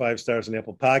give us 5 stars on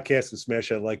Apple Podcasts and smash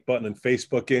that like button on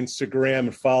Facebook, Instagram,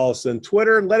 and follow us on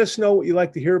Twitter. And let us know what you'd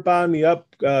like to hear about in the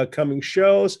upcoming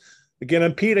shows. Again,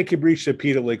 I'm Pete. I can reach at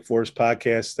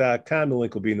Pete@LakeForestPodcast.com. The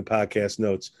link will be in the podcast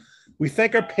notes. We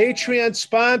thank our Patreon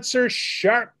sponsor,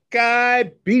 Shark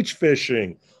Guy Beach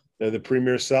Fishing. They're the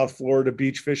premier South Florida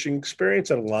beach fishing experience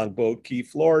out of Longboat Key,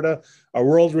 Florida. Our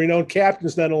world-renowned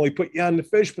captains not only put you on the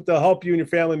fish, but they'll help you and your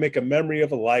family make a memory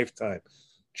of a lifetime.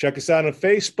 Check us out on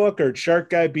Facebook or at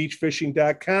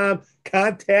sharkguybeachfishing.com.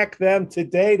 Contact them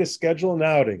today to schedule an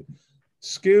outing.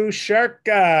 Scoo, Shark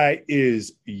Guy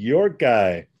is your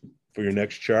guy for your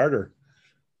next charter.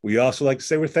 We also like to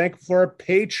say we're thankful for our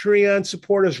Patreon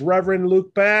supporters, Reverend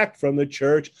Luke Back from the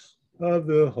Church of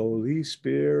the Holy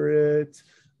Spirit,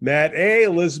 Matt A.,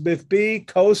 Elizabeth B.,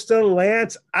 Costa,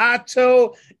 Lance,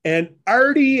 Otto, and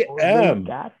Artie M.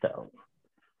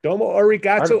 Domo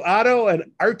Arigato, Otto, and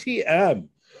RTM.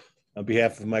 On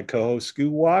behalf of my co-host, Scoo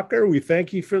Walker, we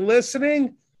thank you for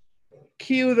listening.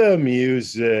 Cue the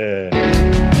music.